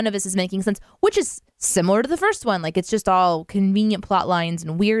 Oh, none of this is making sense, which is similar to the first one. Like it's just all convenient plot lines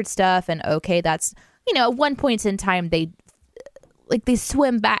and weird stuff. And okay, that's, you know, at one point in time, they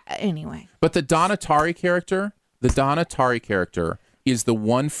swim back anyway. But the Don Atari character is the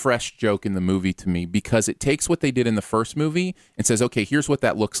one fresh joke in the movie to me, because it takes what they did in the first movie and says, okay, here's what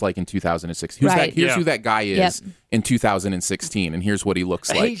that looks like in 2006. Here's who that guy is in 2016, and here's what he looks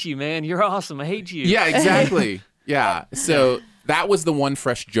like. I hate you, man. You're awesome. I hate you. Yeah, exactly. Yeah. So that was the one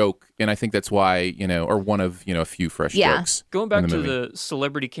fresh joke, and I think that's why, or one of, a few fresh jokes. Going back to the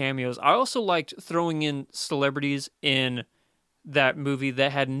celebrity cameos, I also liked throwing in celebrities in that movie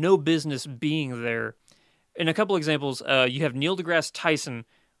that had no business being there. In a couple examples, you have Neil deGrasse Tyson.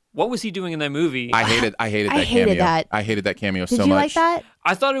 What was he doing in that movie? I hated that cameo. I hated that cameo so much. Did you like that?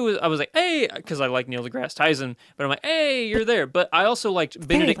 I thought I was like, hey, because I like Neil deGrasse Tyson, but I'm like, hey, you're there. But I also liked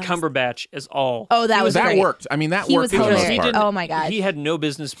Benedict Cumberbatch as all. Oh, that great. Worked. I mean, that he worked. Was hilarious. Oh my gosh. He had no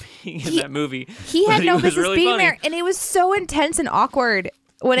business being in that movie. He had no business really being funny. there, and it was so intense and awkward.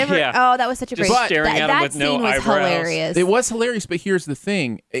 Whenever, that was such a great. Just staring at him that with scene no was eyebrows. hilarious. It was hilarious, but here's the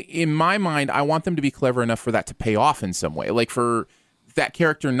thing: in my mind, I want them to be clever enough for that to pay off in some way, like for that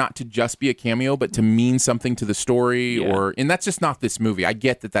character not to just be a cameo, but to mean something to the story. And that's just not this movie. I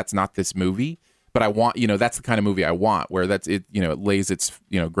get that that's not this movie, but I want, that's the kind of movie I want, where that's it. It lays its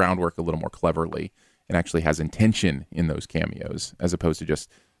groundwork a little more cleverly and actually has intention in those cameos, as opposed to just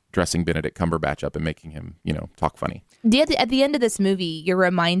dressing Benedict Cumberbatch up and making him, talk funny. At the end of this movie, you're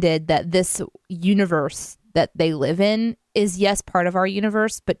reminded that this universe that they live in is, yes, part of our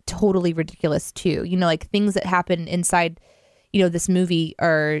universe, but totally ridiculous too. Like things that happen inside, this movie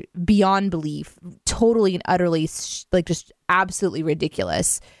are beyond belief, totally and utterly, like just absolutely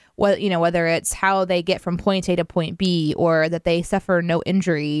ridiculous. Whether it's how they get from point A to point B, or that they suffer no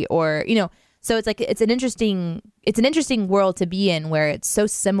injury, or, so it's like, it's an interesting world to be in, where it's so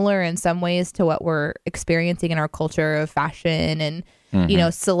similar in some ways to what we're experiencing in our culture of fashion and,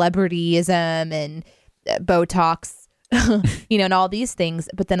 celebrityism and Botox, and all these things.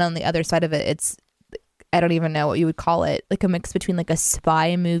 But then on the other side of it, it's, I don't even know what you would call it, like a mix between like a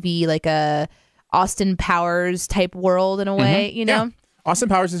spy movie, like a Austin Powers type world in a way, Yeah. Austin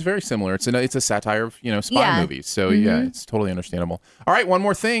Powers is very similar. It's a satire of, spy movies. So it's totally understandable. All right, one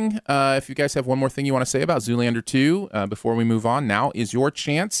more thing. If you guys have one more thing you want to say about Zoolander 2 before we move on, now is your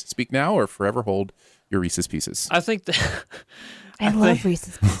chance. Speak now or forever hold your Reese's Pieces. I think that I love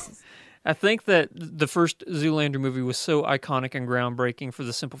Reese's Pieces. I think that the first Zoolander movie was so iconic and groundbreaking for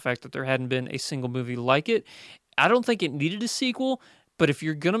the simple fact that there hadn't been a single movie like it. I don't think it needed a sequel, but if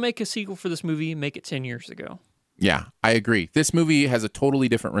you're going to make a sequel for this movie, make it 10 years ago. Yeah, I agree. This movie has a totally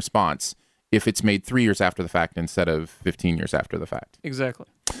different response if it's made 3 years after the fact instead of 15 years after the fact. Exactly.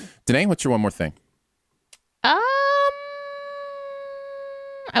 Danae, what's your one more thing? I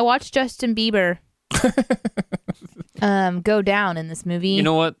watched Justin Bieber go down in this movie. You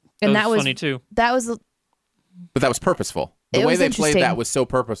know what? That was funny too. But that was purposeful. The way they played that was so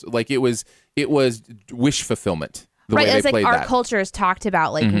purposeful. Like it was wish fulfillment. Right. It's like our culture has talked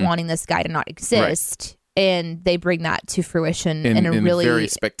about like wanting this guy to not exist. Right. And they bring that to fruition in a really very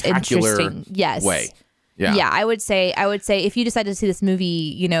spectacular way. Yeah. I would say if you decide to see this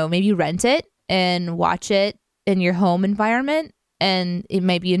movie, maybe rent it and watch it in your home environment, and it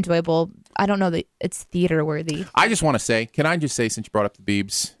may be enjoyable. I don't know that it's theater worthy. I just want to say, can I just say, since you brought up the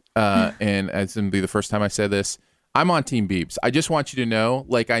Biebs, and it's going to be the first time I said this, I'm on Team Biebs. I just want you to know,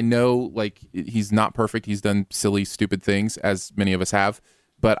 I know, he's not perfect. He's done silly, stupid things, as many of us have.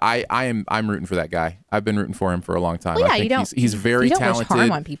 But I'm rooting for that guy. I've been rooting for him for a long time. Well, yeah, I think he's very talented. Wish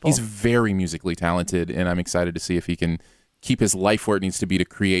harm on people. He's very musically talented, and I'm excited to see if he can keep his life where it needs to be to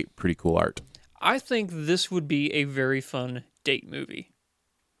create pretty cool art. I think this would be a very fun date movie.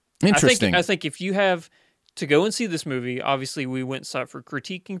 Interesting. I think if you have to go and see this movie, obviously we went and saw it for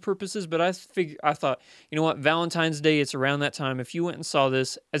critiquing purposes, but I thought, you know what, Valentine's Day, it's around that time. If you went and saw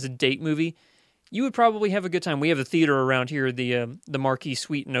this as a date movie, you would probably have a good time. We have a theater around here, the Marquis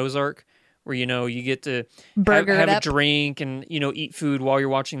Suite in Ozark, where, you get to have a drink and, eat food while you're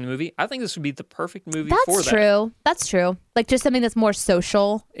watching the movie. I think this would be the perfect movie for that. That's true. Like just something that's more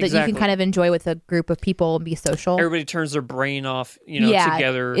social that you can kind of enjoy with a group of people and be social. Everybody turns their brain off,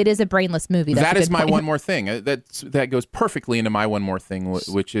 together. It is a brainless movie. That is my one more thing. That goes perfectly into my one more thing,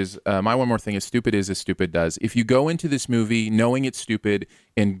 which is my one more thing is stupid is as stupid does. If you go into this movie knowing it's stupid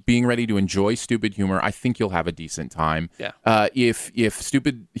and being ready to enjoy stupid humor, I think you'll have a decent time. Yeah. If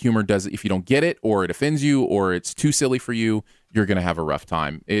stupid humor if you don't get it, or it offends you, or it's too silly for you, you're going to have a rough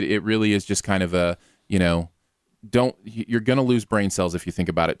time. It really is just kind of a, you're going to lose brain cells if you think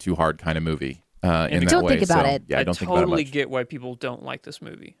about it too hard kind of movie. In that don't way. think about it. Yeah, I don't think about it totally much. get why people don't like this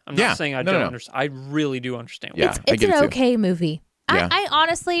movie. I'm not saying I don't understand. I really do understand. Yeah, it's an okay movie. Yeah. I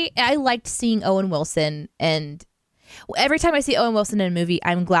honestly, I liked seeing Owen Wilson, and every time I see Owen Wilson in a movie,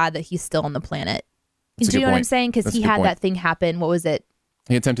 I'm glad that he's still on the planet. Do you know what I'm saying? Because he had that thing happen. What was it?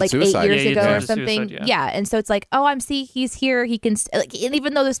 He attempted like suicide 8 years ago or something. Suicide, yeah. And so it's like, oh, he's here. He can, and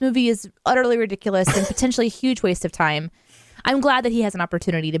even though this movie is utterly ridiculous and potentially a huge waste of time, I'm glad that he has an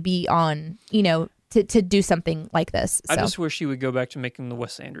opportunity to be on, to do something like this. So. I just wish he would go back to making the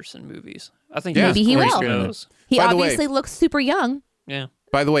Wes Anderson movies. I think maybe he will. He By obviously looks super young. Yeah.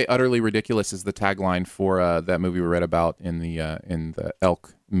 By the way, utterly ridiculous is the tagline for that movie we read about in the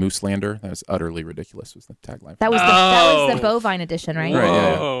Elk Mooselander. That was utterly ridiculous. Was the tagline? That was the bovine edition, right? Right.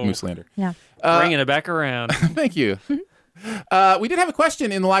 Yeah. Mooselander. Yeah. Bringing it back around. Thank you. We did have a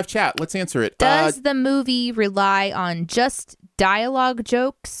question in the live chat. Let's answer it. Does the movie rely on just dialogue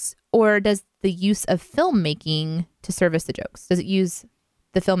jokes, or does the use of filmmaking to service the jokes? Does it use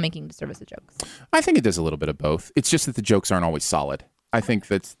the filmmaking to service the jokes? I think it does a little bit of both. It's just that the jokes aren't always solid. I think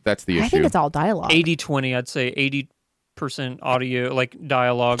that's the issue. I think it's all dialogue. 80-20, I'd say 80% audio, like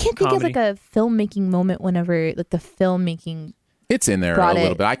dialogue. I can't think of like a filmmaking moment whenever like the filmmaking. It's in there a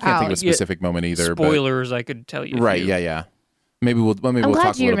little bit. I can't think of a specific moment either. Spoilers, I could tell you. Right? Yeah. Maybe we'll talk a little bit. I'm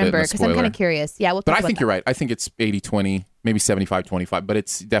glad you remember because I'm kind of curious. Yeah, we'll talk But I about think that. you're right. I think it's 80-20, maybe 75-25, but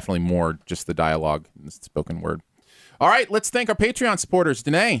it's definitely more just the dialogue, the spoken word. All right, let's thank our Patreon supporters.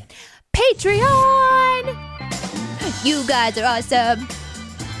 Danae. Patreon! You guys are awesome.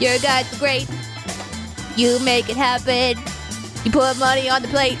 Your guys are great. You make it happen. You put money on the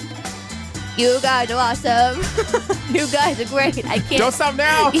plate. You guys are awesome. You guys are great. I can't. Don't stop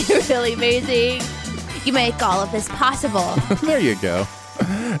now. You're really amazing. You make all of this possible. There you go.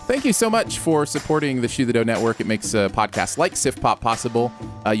 Thank you so much for supporting the Shoe the Dough Network. It makes podcasts like Sif Pop possible.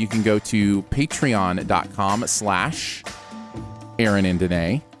 You can go to patreon.com/Aaron and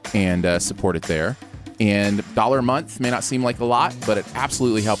Danae and support it there. And $1 a month may not seem like a lot, but it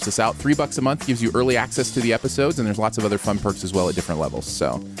absolutely helps us out. $3 a month gives you early access to the episodes, and there's lots of other fun perks as well at different levels.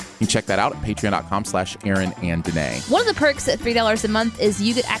 So you can check that out at patreon.com/Aaron and Danae. One of the perks at $3 a month is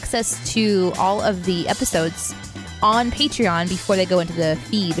you get access to all of the episodes on Patreon before they go into the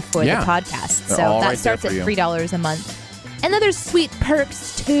feed for the podcast. They're so all that right starts there at for you. $3 a month. And then there's sweet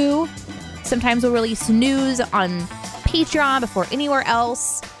perks too. Sometimes we'll release news on Patreon before anywhere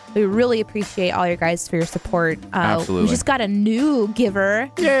else. We really appreciate all your guys for your support. Absolutely. We just got a new giver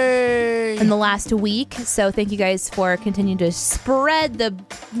Yay! in the last week. So thank you guys for continuing to spread the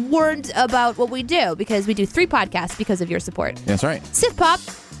word about what we do, because we do 3 podcasts because of your support. That's right. Sif Pop,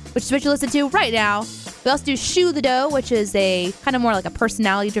 which is what you listen to right now. We also do Shoe the Dough, which is a kind of more like a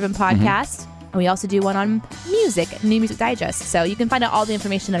personality-driven podcast. And we also do one on music, New Music Digest. So you can find out all the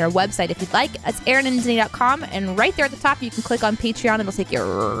information at our website if you'd like. It's aaronanddanae.com. And right there at the top, you can click on Patreon. It'll take you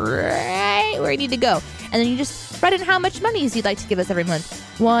right where you need to go. And then you just write in how much money you'd like to give us every month.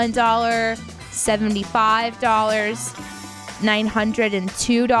 $1, $75,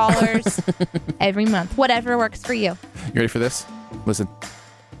 $902 every month. Whatever works for you. You ready for this? Listen.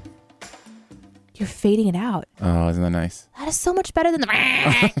 You're fading it out. Oh, isn't that nice? That is so much better than the...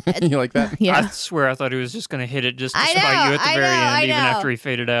 You like that? Yeah. I swear I thought he was just going to hit it just to I spite know, you at the I very know, I end, even know. after he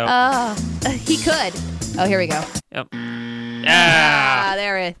faded out. He could. Oh, here we go. Yep.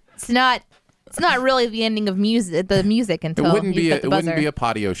 There it. It's not really the ending of music. The music until It wouldn't he's be got the buzzer. a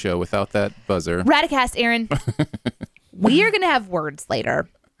patio show without that buzzer. Radicast, Aaron. We are gonna have words later.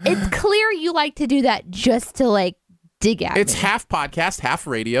 It's clear you like to do that just to like dig at It's me. half podcast, half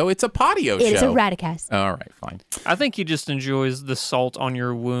radio. It's a patio show. It is a Radicast. All right, fine. I think he just enjoys the salt on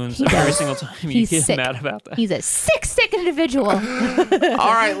your wounds every single time you He's get sick. mad about that. He's a sick individual. All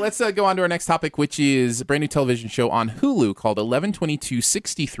right, let's go on to our next topic, which is a brand new television show on Hulu called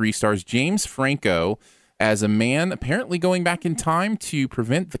 11/22/63. Stars James Franco as a man apparently going back in time to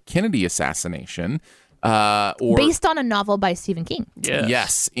prevent the Kennedy assassination. Based on a novel by Stephen King.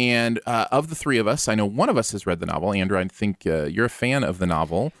 Yes. And of the 3 of us, I know one of us has read the novel. Andrew, I think you're a fan of the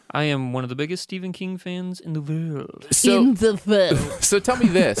novel. I am one of the biggest Stephen King fans in the world. So tell me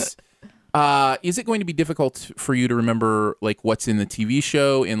this. Is it going to be difficult for you to remember like what's in the TV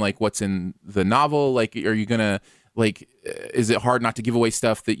show and like what's in the novel? Like, are you going to like, is it hard not to give away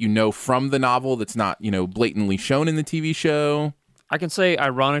stuff that you know from the novel that's not, blatantly shown in the TV show? I can say,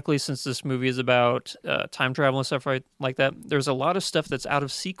 ironically, since this movie is about time travel and stuff like that, there's a lot of stuff that's out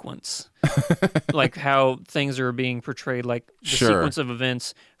of sequence. Like how things are being portrayed, like the sequence of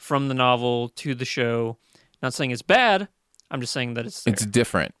events from the novel to the show. Not saying it's bad. I'm just saying that it's there. It's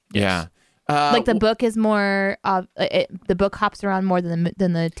different. Yes. Yeah. Like the book is more. The book hops around more than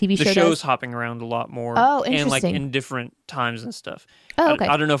the TV show. The show's does? hopping around a lot more. Oh, and like interesting. in different times and stuff. Oh, okay.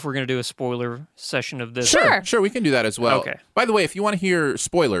 I don't know if we're going to do a spoiler session of this. Sure, we can do that as well. Okay. By the way, if you want to hear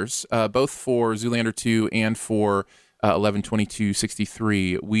spoilers, both for Zoolander 2 and for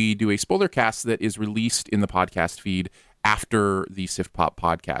 11/22/63, we do a spoiler cast that is released in the podcast feed after the Sift Pop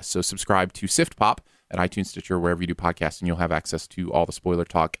podcast. So subscribe to Sift Pop at iTunes, Stitcher, wherever you do podcasts, and you'll have access to all the spoiler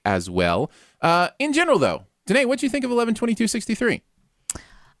talk as well. In general, though, Danae, what do you think of 11/22/63?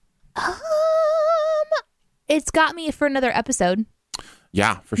 It's got me for another episode.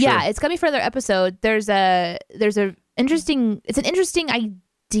 Yeah, for sure. Yeah, it's got me for another episode. It's an interesting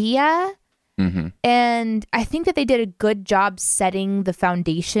idea. Mm-hmm. And I think that they did a good job setting the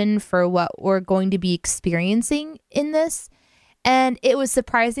foundation for what we're going to be experiencing in this. And it was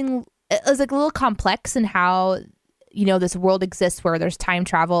surprising. It was like a little complex in how, this world exists where there's time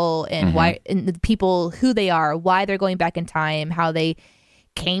travel and why, and the people, who they are, why they're going back in time, how they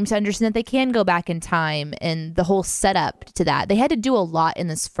came to understand that they can go back in time, and the whole setup to that. They had to do a lot in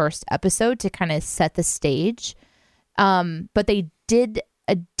this first episode to kind of set the stage. But they did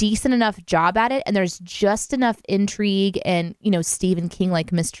a decent enough job at it, and there's just enough intrigue and, Stephen King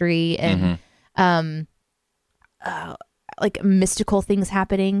like mystery and like mystical things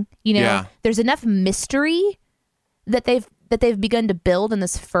happening. There's enough mystery that they've begun to build in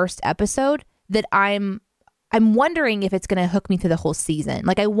this first episode that I'm wondering if it's going to hook me through the whole season.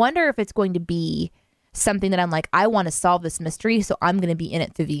 Like, I wonder if it's going to be something that I'm like, I want to solve this mystery, so I'm going to be in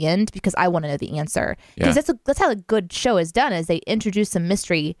it through the end because I want to know the answer. Because that's how a good show is done, is they introduce some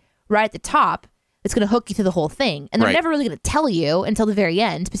mystery right at the top that's going to hook you through the whole thing, and they're never really going to tell you until the very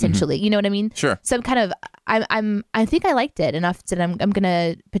end, potentially. You know what I mean? Sure. So I think I liked it enough that I'm going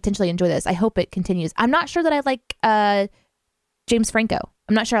to potentially enjoy this. I hope it continues. I'm not sure that I like James Franco.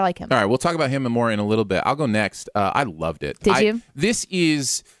 I'm not sure I like him. All right, we'll talk about him more in a little bit. I'll go next. I loved it. Did you?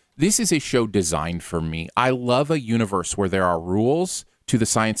 This is a show designed for me. I love a universe where there are rules to the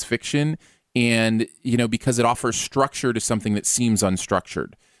science fiction, and because it offers structure to something that seems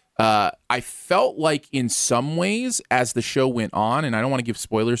unstructured. I felt like in some ways as the show went on, and I don't want to give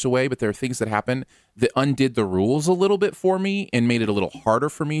spoilers away, but there are things that happen that undid the rules a little bit for me and made it a little harder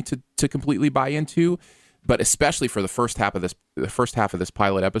for me to completely buy into. But especially for the first half of this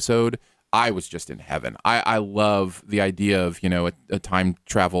pilot episode, I was just in heaven. I love the idea of a time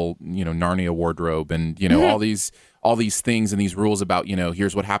travel Narnia wardrobe and all these things and these rules about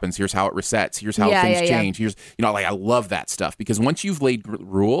here's what happens, here's how it resets, here's how things change. Here's I love that stuff because once you've laid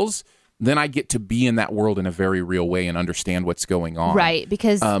rules, then I get to be in that world in a very real way and understand what's going on. Right,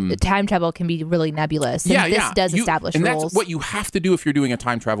 because time travel can be really nebulous. And this does establish rules. And that's what you have to do if you're doing a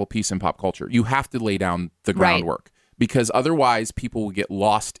time travel piece in pop culture. You have to lay down the groundwork. Right. Because otherwise people will get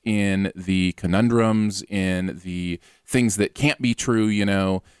lost in the conundrums, in the things that can't be true,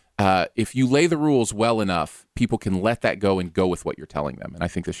 If you lay the rules well enough, people can let that go and go with what you're telling them. And I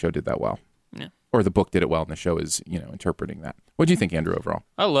think the show did that well. Yeah. Or the book did it well, and the show is, interpreting that. What do you think, Andrew, overall?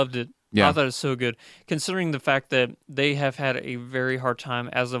 I loved it. Yeah. I thought it was so good. Considering the fact that they have had a very hard time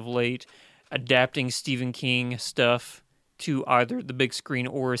as of late adapting Stephen King stuff to either the big screen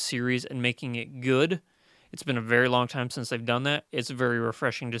or a series and making it good. It's been a very long time since they've done that. It's very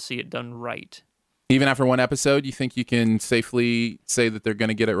refreshing to see it done right. Even after one episode, you think you can safely say that they're going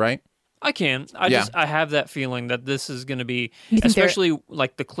to get it right? I can. I have that feeling that this is going to be, especially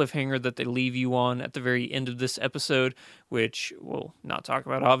like the cliffhanger that they leave you on at the very end of this episode, which we'll not talk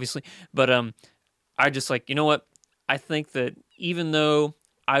about, obviously. But I just you know what? I think that even though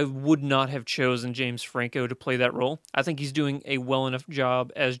I would not have chosen James Franco to play that role, I think he's doing a well enough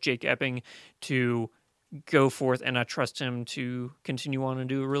job as Jake Epping to go forth, and I trust him to continue on and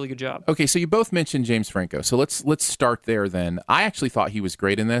do a really good job. Okay, so you both mentioned James Franco, so let's start there then. I actually thought he was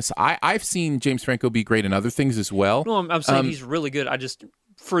great in this. I've seen James Franco be great in other things as well. No, I'm saying he's really good. I just,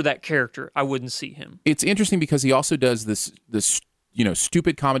 for that character, I wouldn't see him. It's interesting because he also does this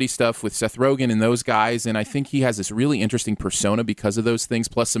stupid comedy stuff with Seth Rogen and those guys, and I think he has this really interesting persona because of those things,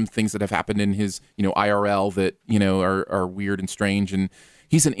 plus some things that have happened in his IRL that are weird and strange, and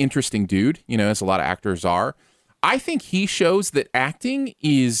he's an interesting dude, as a lot of actors are. I think he shows that acting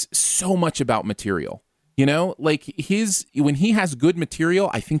is so much about material. When he has good material,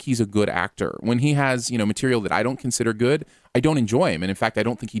 I think he's a good actor. When he has, material that I don't consider good, I don't enjoy him. And in fact, I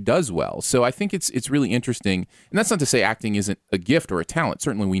don't think he does well. So I think it's really interesting. And that's not to say acting isn't a gift or a talent.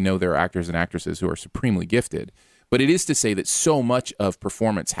 Certainly we know there are actors and actresses who are supremely gifted. But it is to say that so much of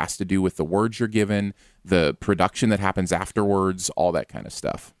performance has to do with the words you're given, the production that happens afterwards, all that kind of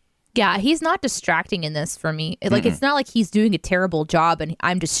stuff. Yeah, he's not distracting in this for me. It's not like he's doing a terrible job and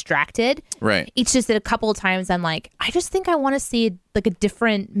I'm distracted. Right. It's just that a couple of times I'm like, I just think I want to see a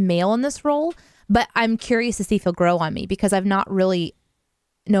different male in this role. But I'm curious to see if he'll grow on me because I've not really,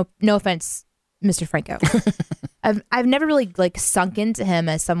 no offense, Mr. Franco. I've never really sunk into him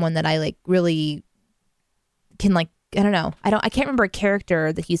as someone that I really can I don't know. I can't remember a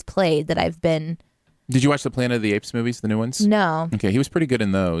character that he's played that I've been. Did you watch the Planet of the Apes movies, the new ones? No. Okay, he was pretty good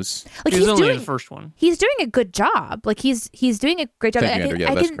in those. Like, he was only in the first one. He's doing a good job. Like he's doing a great job. Thank you, Andrew.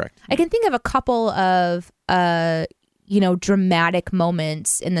 Yeah, that's correct. I can think of a couple of dramatic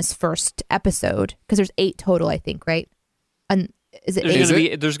moments in this first episode because there's 8 total, I think, right? And is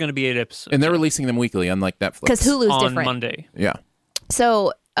it? There's going to be 8 episodes, and they're releasing them weekly, unlike Netflix. Because Hulu's on different. Monday. Yeah.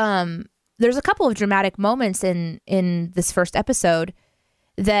 So there's a couple of dramatic moments in this first episode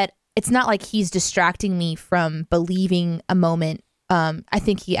that it's not like he's distracting me from believing a moment. I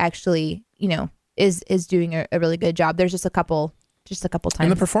think he actually, is doing a really good job. There's just a couple times.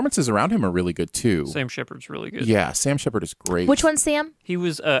 And the performances around him are really good too. Sam Shepard's really good. Yeah, Sam Shepard is great. Which one's Sam? He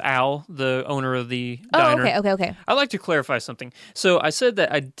was Al, the owner of the diner. Oh, okay. I'd like to clarify something. So I said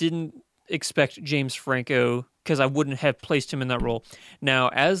that I didn't expect James Franco because I wouldn't have placed him in that role. Now,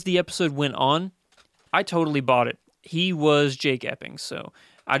 as the episode went on, I totally bought it. He was Jake Epping, so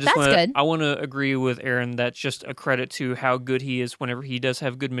I want to agree with Aaron. That's just a credit to how good he is whenever he does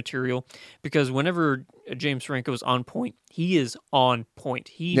have good material. Because whenever James Franco is on point, he is on point.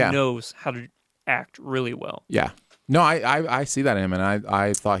 He knows how to act really well. Yeah. No, I see that in him, and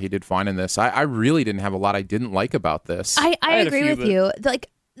I thought he did fine in this. I really didn't have a lot I didn't like about this. I agree with you. Like,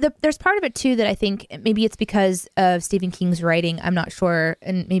 there's part of it too that I think maybe it's because of Stephen King's writing. I'm not sure,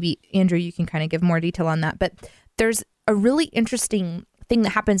 and maybe Andrew, you can kind of give more detail on that. But there's a really interesting thing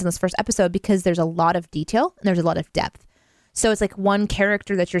that happens in this first episode because there's a lot of detail and there's a lot of depth. So it's like one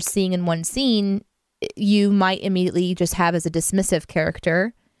character that you're seeing in one scene, you might immediately just have as a dismissive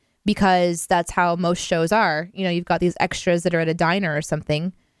character because that's how most shows are. You've got these extras that are at a diner or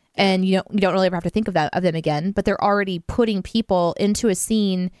something, and you don't really ever have to think of them again. But they're already putting people into a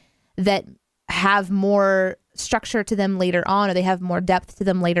scene that have more structure to them later on, or they have more depth to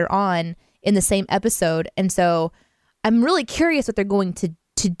them later on in the same episode. And so I'm really curious what they're going to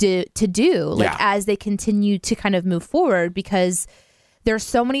do as they continue to kind of move forward, because there's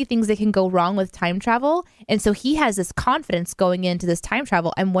so many things that can go wrong with time travel. And so he has this confidence going into this time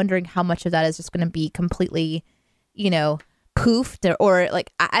travel. I'm wondering how much of that is just going to be completely, poofed or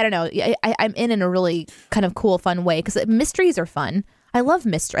like, I don't know. I'm in a really kind of cool, fun way because mysteries are fun. I love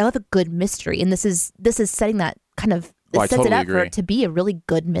mystery. I love a good mystery. And this is setting that kind of, sets it up for it to be a really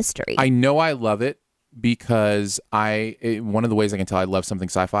good mystery. I know I love it because one of the ways I can tell I love something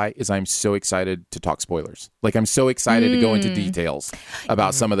sci-fi is I'm so excited to talk spoilers. Like, I'm so excited to go into details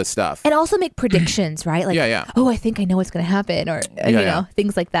about some of the stuff. And also make predictions, right? Like, oh, I think I know what's going to happen, or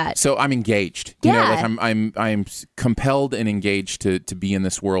things like that. So I'm engaged. I'm compelled and engaged to be in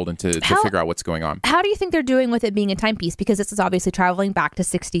this world and to figure out what's going on. How do you think they're doing with it being a timepiece? Because this is obviously traveling back to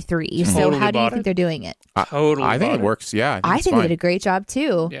 63. So how do you think they're doing it? I think it works. Yeah. I think they did a great job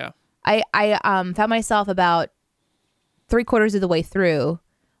too. Yeah. I found myself about 3/4 of the way through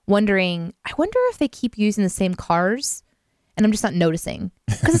wondering, I wonder if they keep using the same cars, and I'm just not noticing,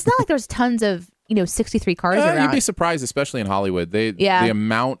 because it's not like there's tons of 63 cars around. You'd be surprised, especially in Hollywood. The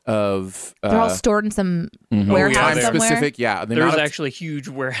amount of they're all stored in some warehouse somewhere. Specific, there's actually huge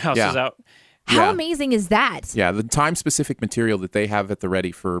warehouses out. How amazing is that? Yeah, the time-specific material that they have at the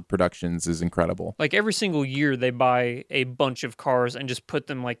ready for productions is incredible. Like, every single year, they buy a bunch of cars and just put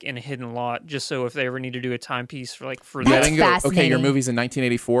them like in a hidden lot, just so if they ever need to do a timepiece for That's that. Okay, your movie's in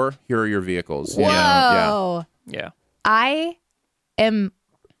 1984. Here are your vehicles. Whoa! Yeah. I am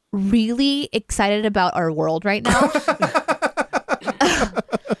really excited about our world right now.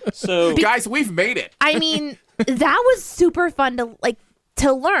 So, guys, we've made it. I mean, that was super fun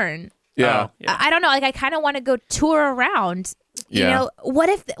to learn. Yeah. I don't know. Like, I kind of want to go tour around. You know, what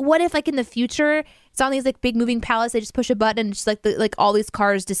if like in the future it's on these like big moving pallets, they just push a button and just like all these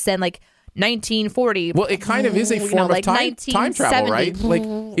cars descend like 1940. Well, it kind of is a form of time travel, right? Like,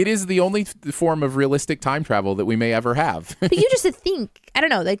 it is the only form of realistic time travel that we may ever have. But you just think, I don't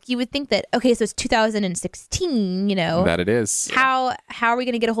know, like you would think that, okay, so it's 2016, that it is. How are we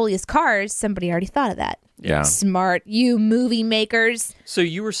going to get a hold of these cars? Somebody already thought of that. Yeah. Smart, you movie makers. So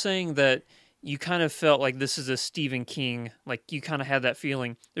you were saying that you kind of felt like this is a Stephen King, like you kind of had that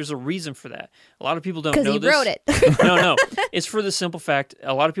feeling. There's a reason for that. A lot of people don't know this. Because he wrote it. No. It's for the simple fact,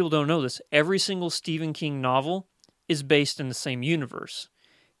 a lot of people don't know this. Every single Stephen King novel is based in the same universe.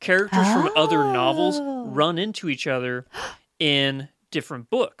 Characters from other novels run into each other in different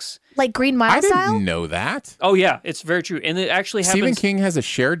books. Like Green Mile style? I didn't know that. Oh, yeah. It's very true. And it actually happens... Stephen King has a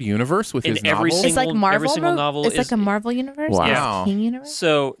shared universe with his novels? It's like Marvel? Every single novel it's like a Marvel universe? Wow. Yeah. King universe?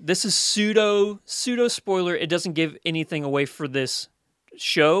 So this is pseudo spoiler. It doesn't give anything away for this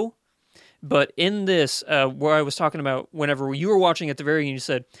show. But in this, where I was talking about whenever you were watching at the very end, you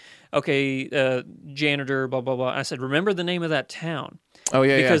said, okay, janitor, blah, blah, blah. I said, remember the name of that town. Oh,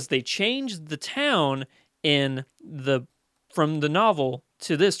 yeah, because they changed the town from the novel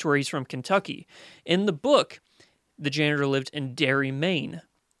to this, to where he's from Kentucky. In the book, the janitor lived in Derry, Maine.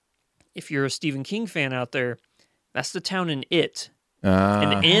 If you're a Stephen King fan out there, that's the town in It.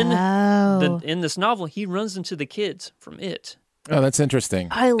 And in this novel, he runs into the kids from It. Oh, that's interesting.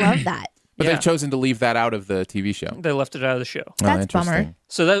 I love that. But they've chosen to leave that out of the TV show. They left it out of the show. That's a bummer.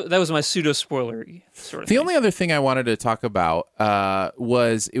 So that was my pseudo-spoilery sort of thing. The only other thing I wanted to talk about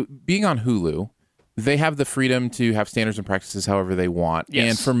was being on Hulu. They have the freedom to have standards and practices however they want. Yes.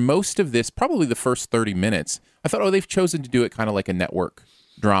 And for most of this, probably the first 30 minutes, I thought, they've chosen to do it kind of like a network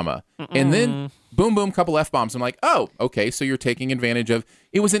drama. And then, boom, boom, couple F-bombs. I'm like, oh, okay, so you're taking advantage of...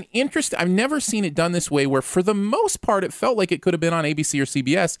 It was an interesting... I've never seen it done this way, where for the most part, it felt like it could have been on ABC or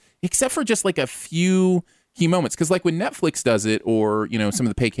CBS, except for just like a few key moments. Because like when Netflix does it, or, some of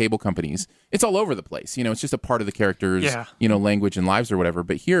the pay cable companies, it's all over the place. It's just a part of the characters', language and lives or whatever.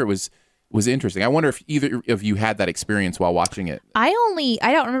 But here it was interesting. I wonder if either of you had that experience while watching it. I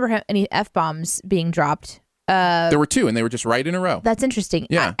don't remember any F-bombs being dropped. There were 2, and they were just right in a row. That's interesting.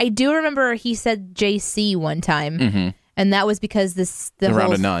 Yeah. I do remember he said JC one time, and that was because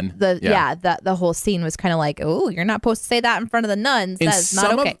around a nun. The whole scene was kind of like, oh, you're not supposed to say that in front of the nuns. That's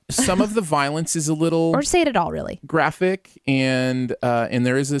not okay. Some of the violence is a little... or say it at all, really. ...graphic, and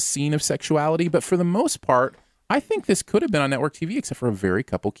there is a scene of sexuality, but for the most part, I think this could have been on network TV, except for a very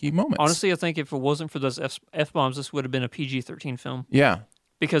couple key moments. Honestly, I think if it wasn't for those F-bombs, this would have been a PG-13 film. Yeah.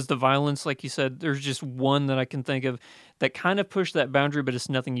 Because the violence, like you said, there's just one that I can think of that kind of pushed that boundary, but it's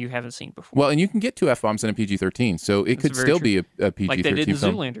nothing you haven't seen before. Well, and you can get 2 F-bombs in a PG-13, so it could still be a PG-13 like they did in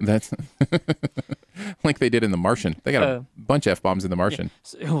film. Zoolander. That's like they did in The Martian. They got a bunch of F-bombs in The Martian.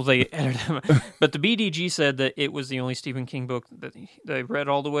 Yeah. Well, they edited them. But the BDG said that it was the only Stephen King book that they read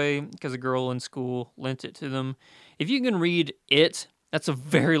all the way because a girl in school lent it to them. If you can read it... That's a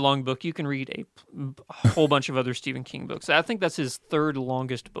very long book. You can read a whole bunch of other Stephen King books. I think that's his 3rd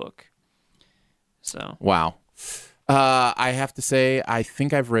longest book. So wow. I have to say, I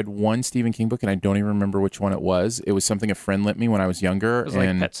think I've read one Stephen King book, and I don't even remember which one it was. It was something a friend lent me when I was younger. It was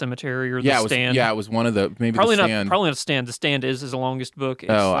like Pet Cemetery or The Stand. It was one of the probably The Stand. Probably not The Stand. The Stand is his longest book.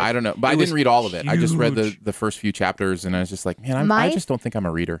 It's I don't know, but I didn't read all of it. I just read the first few chapters, and I was just like, man, I just don't think I'm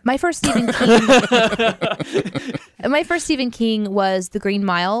a reader. My first Stephen King was The Green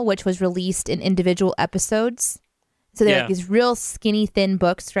Mile, which was released in individual episodes. So they're like these real skinny, thin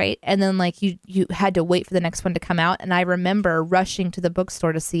books, right? And then like you had to wait for the next one to come out. And I remember rushing to the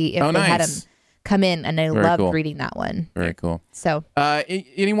bookstore to see if they had them come in, and I loved reading that one. Very cool. So,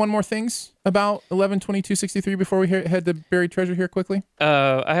 any one more things about 11/22/63 before we head to Buried Treasure here quickly?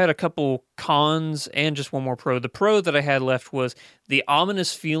 I had a couple cons and just one more pro. The pro that I had left was the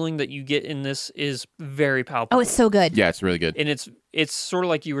ominous feeling that you get in this is very palpable. Oh, it's so good. Yeah, it's really good. And it's sort of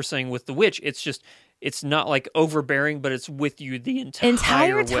like you were saying with The Witch. It's not like overbearing, but it's with you the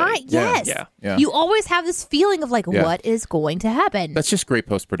entire time. way. Yes. Yeah. You always have this feeling of like, what is going to happen? That's just great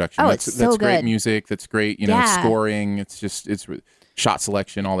post-production. Oh, that's so great good. music. That's great, scoring. It's shot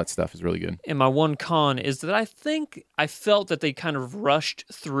selection. All that stuff is really good. And my one con is that I felt that they kind of rushed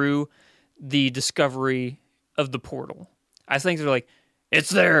through the discovery of the portal. I think they're like,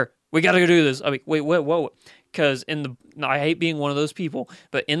 it's there. We got to go do this. I'm like, wait, whoa. Because I hate being one of those people,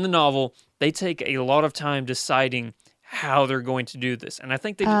 but in the novel, they take a lot of time deciding how they're going to do this. And I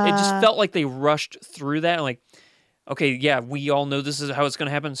think it just felt like they rushed through that. Like, okay, yeah, we all know this is how it's going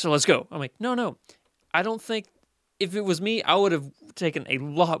to happen, so let's go. I'm like, no. I don't think, if it was me, I would have taken a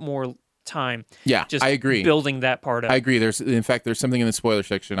lot more time. Yeah, just I agree. Building that part up. I agree. There's something in the spoiler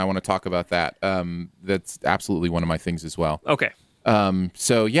section. I want to talk about that. That's absolutely one of my things as well. Okay.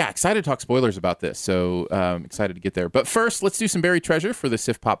 So yeah, excited to talk spoilers about this. So excited to get there. But first, let's do some Buried Treasure for the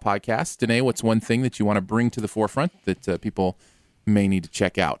Sif Pop podcast. Danae, what's one thing that you want to bring to the forefront that people may need to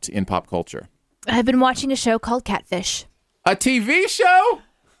check out in pop culture? I've been watching a show called Catfish. A TV show?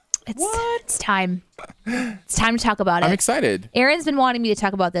 It's time. It's time to talk about it. I'm excited. Aaron's been wanting me to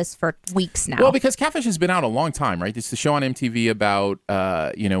talk about this for weeks now. Well, because Catfish has been out a long time, right? It's the show on MTV about,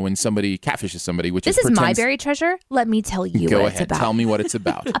 when somebody catfishes somebody, which this is my Buried Treasure. Let me tell you what it's about. Tell me what it's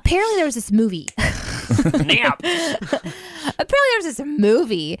about. Apparently, there was this movie. Nap. Apparently, there was this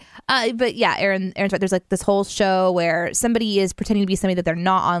movie. But yeah, Aaron's right. There's like this whole show where somebody is pretending to be somebody that they're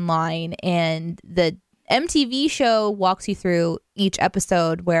not online, and the MTV show walks you through each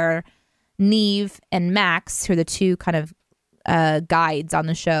episode where Neve and Max, who are the two kind of guides on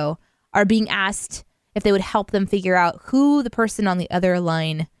the show, are being asked if they would help them figure out who the person on the other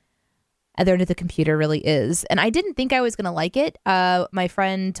line other end of the computer really is. And I didn't think I was going to like it. My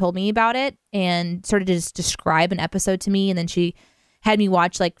friend told me about it and started to just describe an episode to me. And then she had me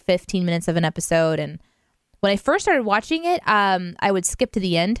watch like 15 minutes of an episode. And when I first started watching it, I would skip to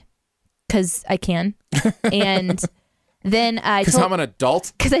the end because I can. And then because I'm an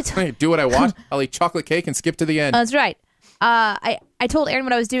adult. Because I do what I want. I'll eat chocolate cake and skip to the end. That's right. I told Aaron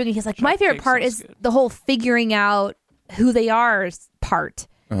what I was doing, and he's like, my favorite part is the whole figuring out who they are part.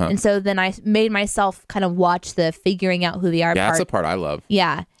 Uh-huh. And so then I made myself kind of watch the figuring out who they are part. Yeah, that's the part I love.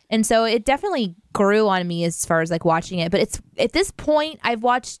 Yeah. And so it definitely grew on me as far as like watching it. But it's at this point, I've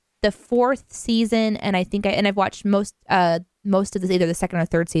watched the 4th season, and I think I've watched most of this, either the 2nd or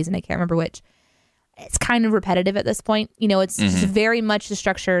 3rd season. I can't remember which. It's kind of repetitive at this point. You know, it's just very much the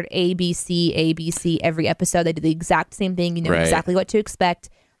structured ABC every episode. They do the exact same thing. You know exactly what to expect.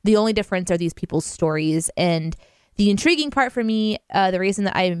 The only difference are these people's stories. And the intriguing part for me, the reason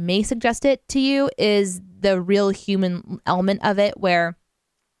that I may suggest it to you, is the real human element of it, where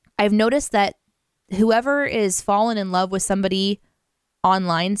I've noticed that whoever is fallen in love with somebody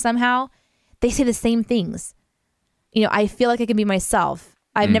online somehow, they say the same things. You know, I feel like I can be myself.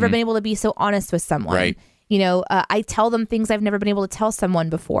 I've never been able to be so honest with someone. Right. You know, I tell them things I've never been able to tell someone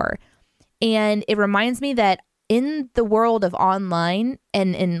before. And it reminds me that in the world of online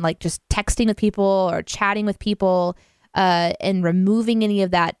and like just texting with people or chatting with people and removing any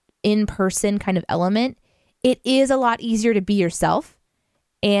of that in-person kind of element, it is a lot easier to be yourself.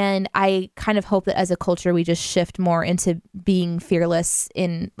 And I kind of hope that as a culture, we just shift more into being fearless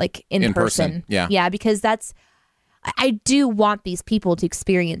in person. Yeah. Yeah, because I do want these people to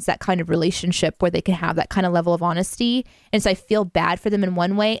experience that kind of relationship where they can have that kind of level of honesty. And so I feel bad for them in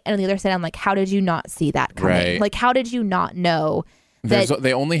one way. And on the other side, I'm like, how did you not see that coming? Right. Like, how did you not know that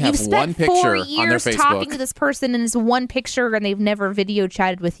they only have one picture 4 on their years Facebook talking to this person and it's one picture and they've never video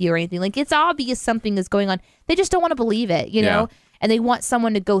chatted with you or anything? Like, it's obvious something is going on. They just don't want to believe it, you know? And they want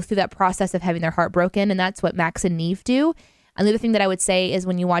someone to go through that process of having their heart broken. And that's what Max and Neve do. And the other thing that I would say is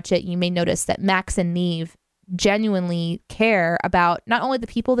when you watch it, you may notice that Max and Neve genuinely care about not only the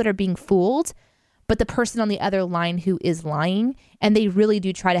people that are being fooled, but the person on the other line who is lying. And they really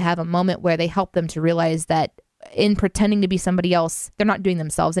do try to have a moment where they help them to realize that in pretending to be somebody else, they're not doing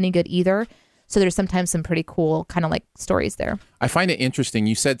themselves any good either. So there's sometimes some pretty cool kind of like stories there. I find it interesting.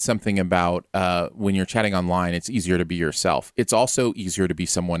 You said something about when you're chatting online, it's easier to be yourself. It's also easier to be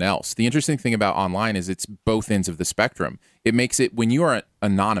someone else. The interesting thing about online is it's both ends of the spectrum. It makes it, when you are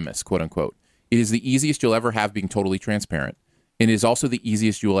anonymous, quote unquote, it is the easiest you'll ever have being totally transparent. And it is also the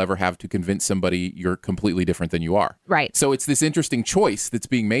easiest you will ever have to convince somebody you're completely different than you are. Right. So it's this interesting choice that's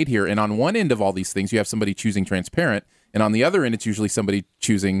being made here. And on one end of all these things, you have somebody choosing transparent. And on the other end, it's usually somebody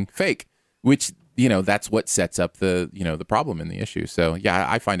choosing fake, which, you know, that's what sets up the, you know, the problem and the issue. So, yeah,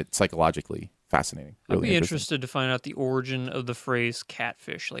 I find it psychologically fascinating. Really I'd be interested to find out the origin of the phrase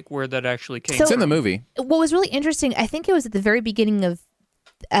catfish, like where that actually came from. It's in the movie. What was really interesting, I think it was at the very beginning of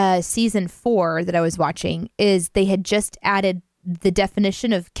season 4 that I was watching, is they had just added the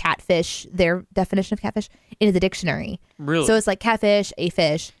definition of catfish, their definition of catfish, into the dictionary. Really? So it's like catfish, a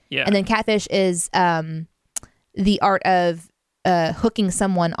fish. Yeah. And then catfish is the art of hooking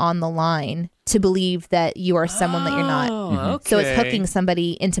someone on the line to believe that you are someone that you're not. Okay. So it's hooking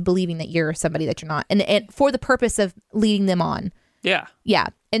somebody into believing that you're somebody that you're not. And for the purpose of leading them on. Yeah. Yeah.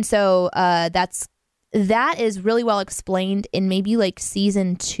 And so that is really well explained in maybe like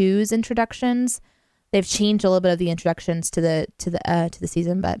season 2's introductions. They've changed a little bit of the introductions to the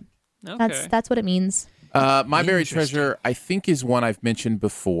season, but that's what it means. My Buried Treasure, I think, is one I've mentioned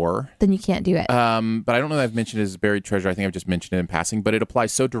before. Then you can't do it. But I don't know that I've mentioned it as Buried Treasure. I think I've just mentioned it in passing, but it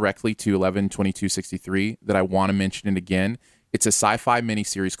applies so directly to 11/22/63 that I want to mention it again. It's a sci-fi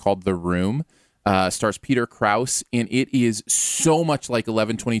miniseries called The Room. Stars Peter Krause, and it is so much like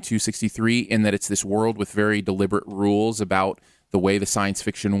 11/22/63 in that it's this world with very deliberate rules about the way the science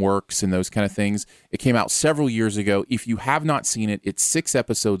fiction works and those kind of things. It came out several years ago. If you have not seen it, it's 6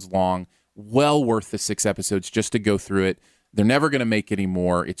 episodes long. Well worth the 6 episodes just to go through it. They're never going to make any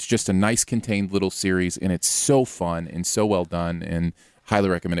more. It's just a nice contained little series, and it's so fun and so well done, and highly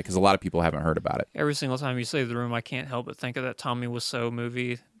recommend it because a lot of people haven't heard about it. Every single time you say The Room, I can't help but think of that Tommy Wiseau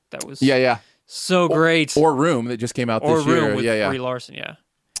movie. That was so great. Or Room that just came out this year. Room with Brie Larson, yeah.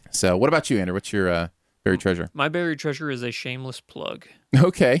 So what about you, Andrew? What's your buried treasure? My buried treasure is a shameless plug.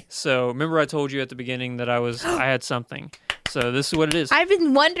 Okay. So remember I told you at the beginning that I had something. So this is what it is. I've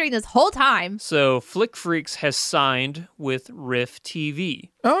been wondering this whole time. So Flick Freaks has signed with Riff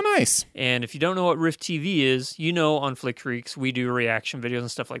TV. Oh, nice. And if you don't know what Riff TV is, you know on Flick Freaks we do reaction videos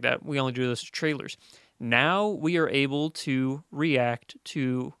and stuff like that. We only do those to trailers. Now we are able to react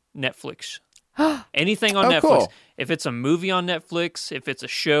to Netflix. Anything on Netflix. Cool. If it's a movie on Netflix, if it's a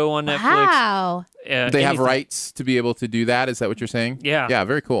show on Netflix. Wow. They have rights to be able to do that. Is that what you're saying? Yeah. Yeah,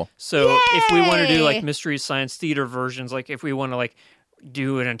 very cool. So if we want to do like Mystery Science Theater versions, like if we want to like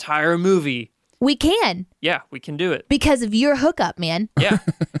do an entire movie, we can. Yeah, we can do it. Because of your hookup, man. Yeah.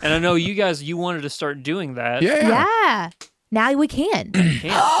 And I know you wanted to start doing that. Yeah. Now we can.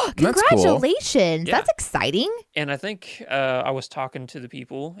 Congratulations. That's exciting. And I think I was talking to the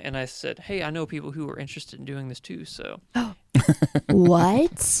people and I said, hey, I know people who are interested in doing this too. So.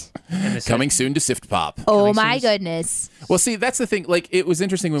 What? Coming soon to Sift Pop. Oh, my goodness. Well, see, that's the thing. Like, it was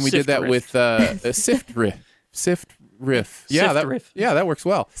interesting when we did that with Sift Riff. Sift Riff. Yeah, that works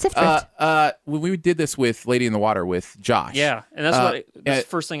well. Sift Riff. When we did this with Lady in the Water with Josh. Yeah, and that's that's the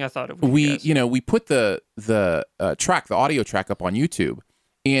first thing I thought of. We put the audio track up on YouTube,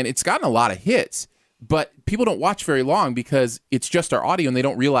 and it's gotten a lot of hits, but people don't watch very long because it's just our audio, and they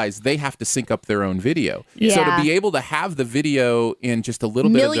don't realize they have to sync up their own video. Yeah. So to be able to have the video in just a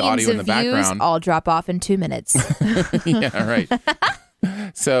little bit of the audio in the background, all drop off in 2 minutes. Yeah, right.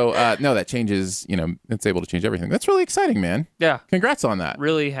 So, no, that changes, it's able to change everything. That's really exciting, man. Yeah. Congrats on that.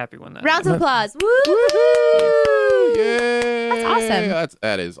 Really happy when that Rounds of applause. Woo! Yay! That's awesome.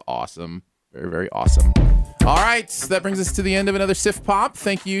 That is awesome. Very, very awesome. All right. That brings us to the end of another Sift Pop.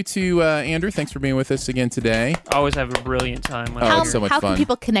 Thank you to Andrew. Thanks for being with us again today. I always have a brilliant time. It's so much fun. How can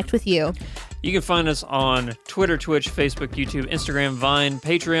people connect with you? You can find us on Twitter, Twitch, Facebook, YouTube, Instagram, Vine,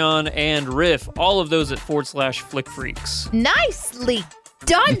 Patreon, and Riff. All of those at /FlickFreaks. Nicely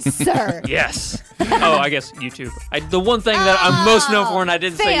done, sir. Yes. Oh, I guess YouTube. The one thing that I'm most known for, and I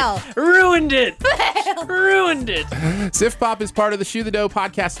didn't fail. say, ruined it. Ruined it. Sift Pop is part of the Shoe the Dough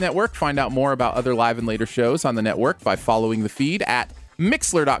podcast network. Find out more about other live and later shows on the network by following the feed at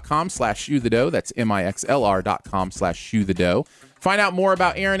mixler.com/shoethedough. That's mixlr.com/shoethedough. Find out more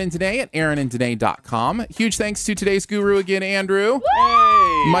about Aaron and Danae at aaronanddanae.com. Huge thanks to today's guru again, Andrew.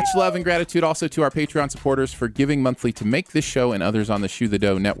 Hey. Much love and gratitude also to our Patreon supporters for giving monthly to make this show and others on the Shoe the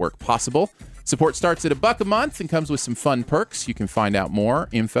Dough network possible. Support starts at $1 a month and comes with some fun perks. You can find out more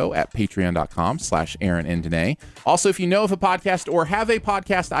info at patreon.com/aaronanddanae. Also, if you know of a podcast or have a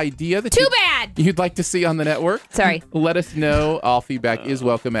podcast idea that you'd like to see on the network, sorry, let us know. All feedback is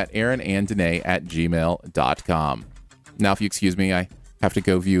welcome at aaronanddanae@gmail.com. Now, if you excuse me, I have to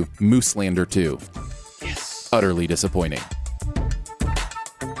go view Mooselander 2. Yes. Utterly disappointing.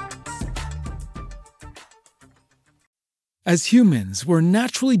 As humans, we're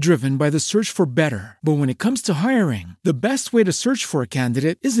naturally driven by the search for better. But when it comes to hiring, the best way to search for a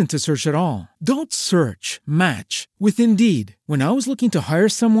candidate isn't to search at all. Don't search, match with Indeed. When I was looking to hire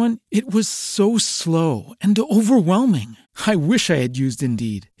someone, it was so slow and overwhelming. I wish I had used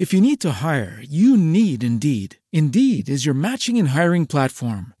Indeed. If you need to hire, you need Indeed. Indeed is your matching and hiring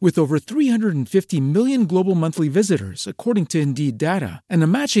platform with over 350 million global monthly visitors, according to Indeed data, and a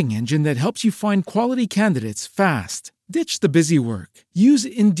matching engine that helps you find quality candidates fast. Ditch the busy work. Use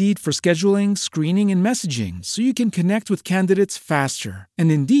Indeed for scheduling, screening, and messaging so you can connect with candidates faster. And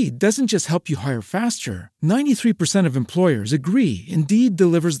Indeed doesn't just help you hire faster. 93% of employers agree Indeed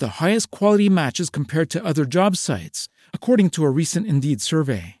delivers the highest quality matches compared to other job sites, according to a recent Indeed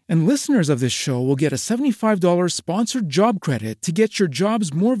survey. And listeners of this show will get a $75 sponsored job credit to get your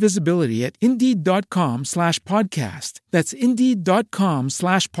jobs more visibility at Indeed.com/podcast. That's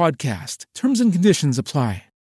Indeed.com/podcast. Terms and conditions apply.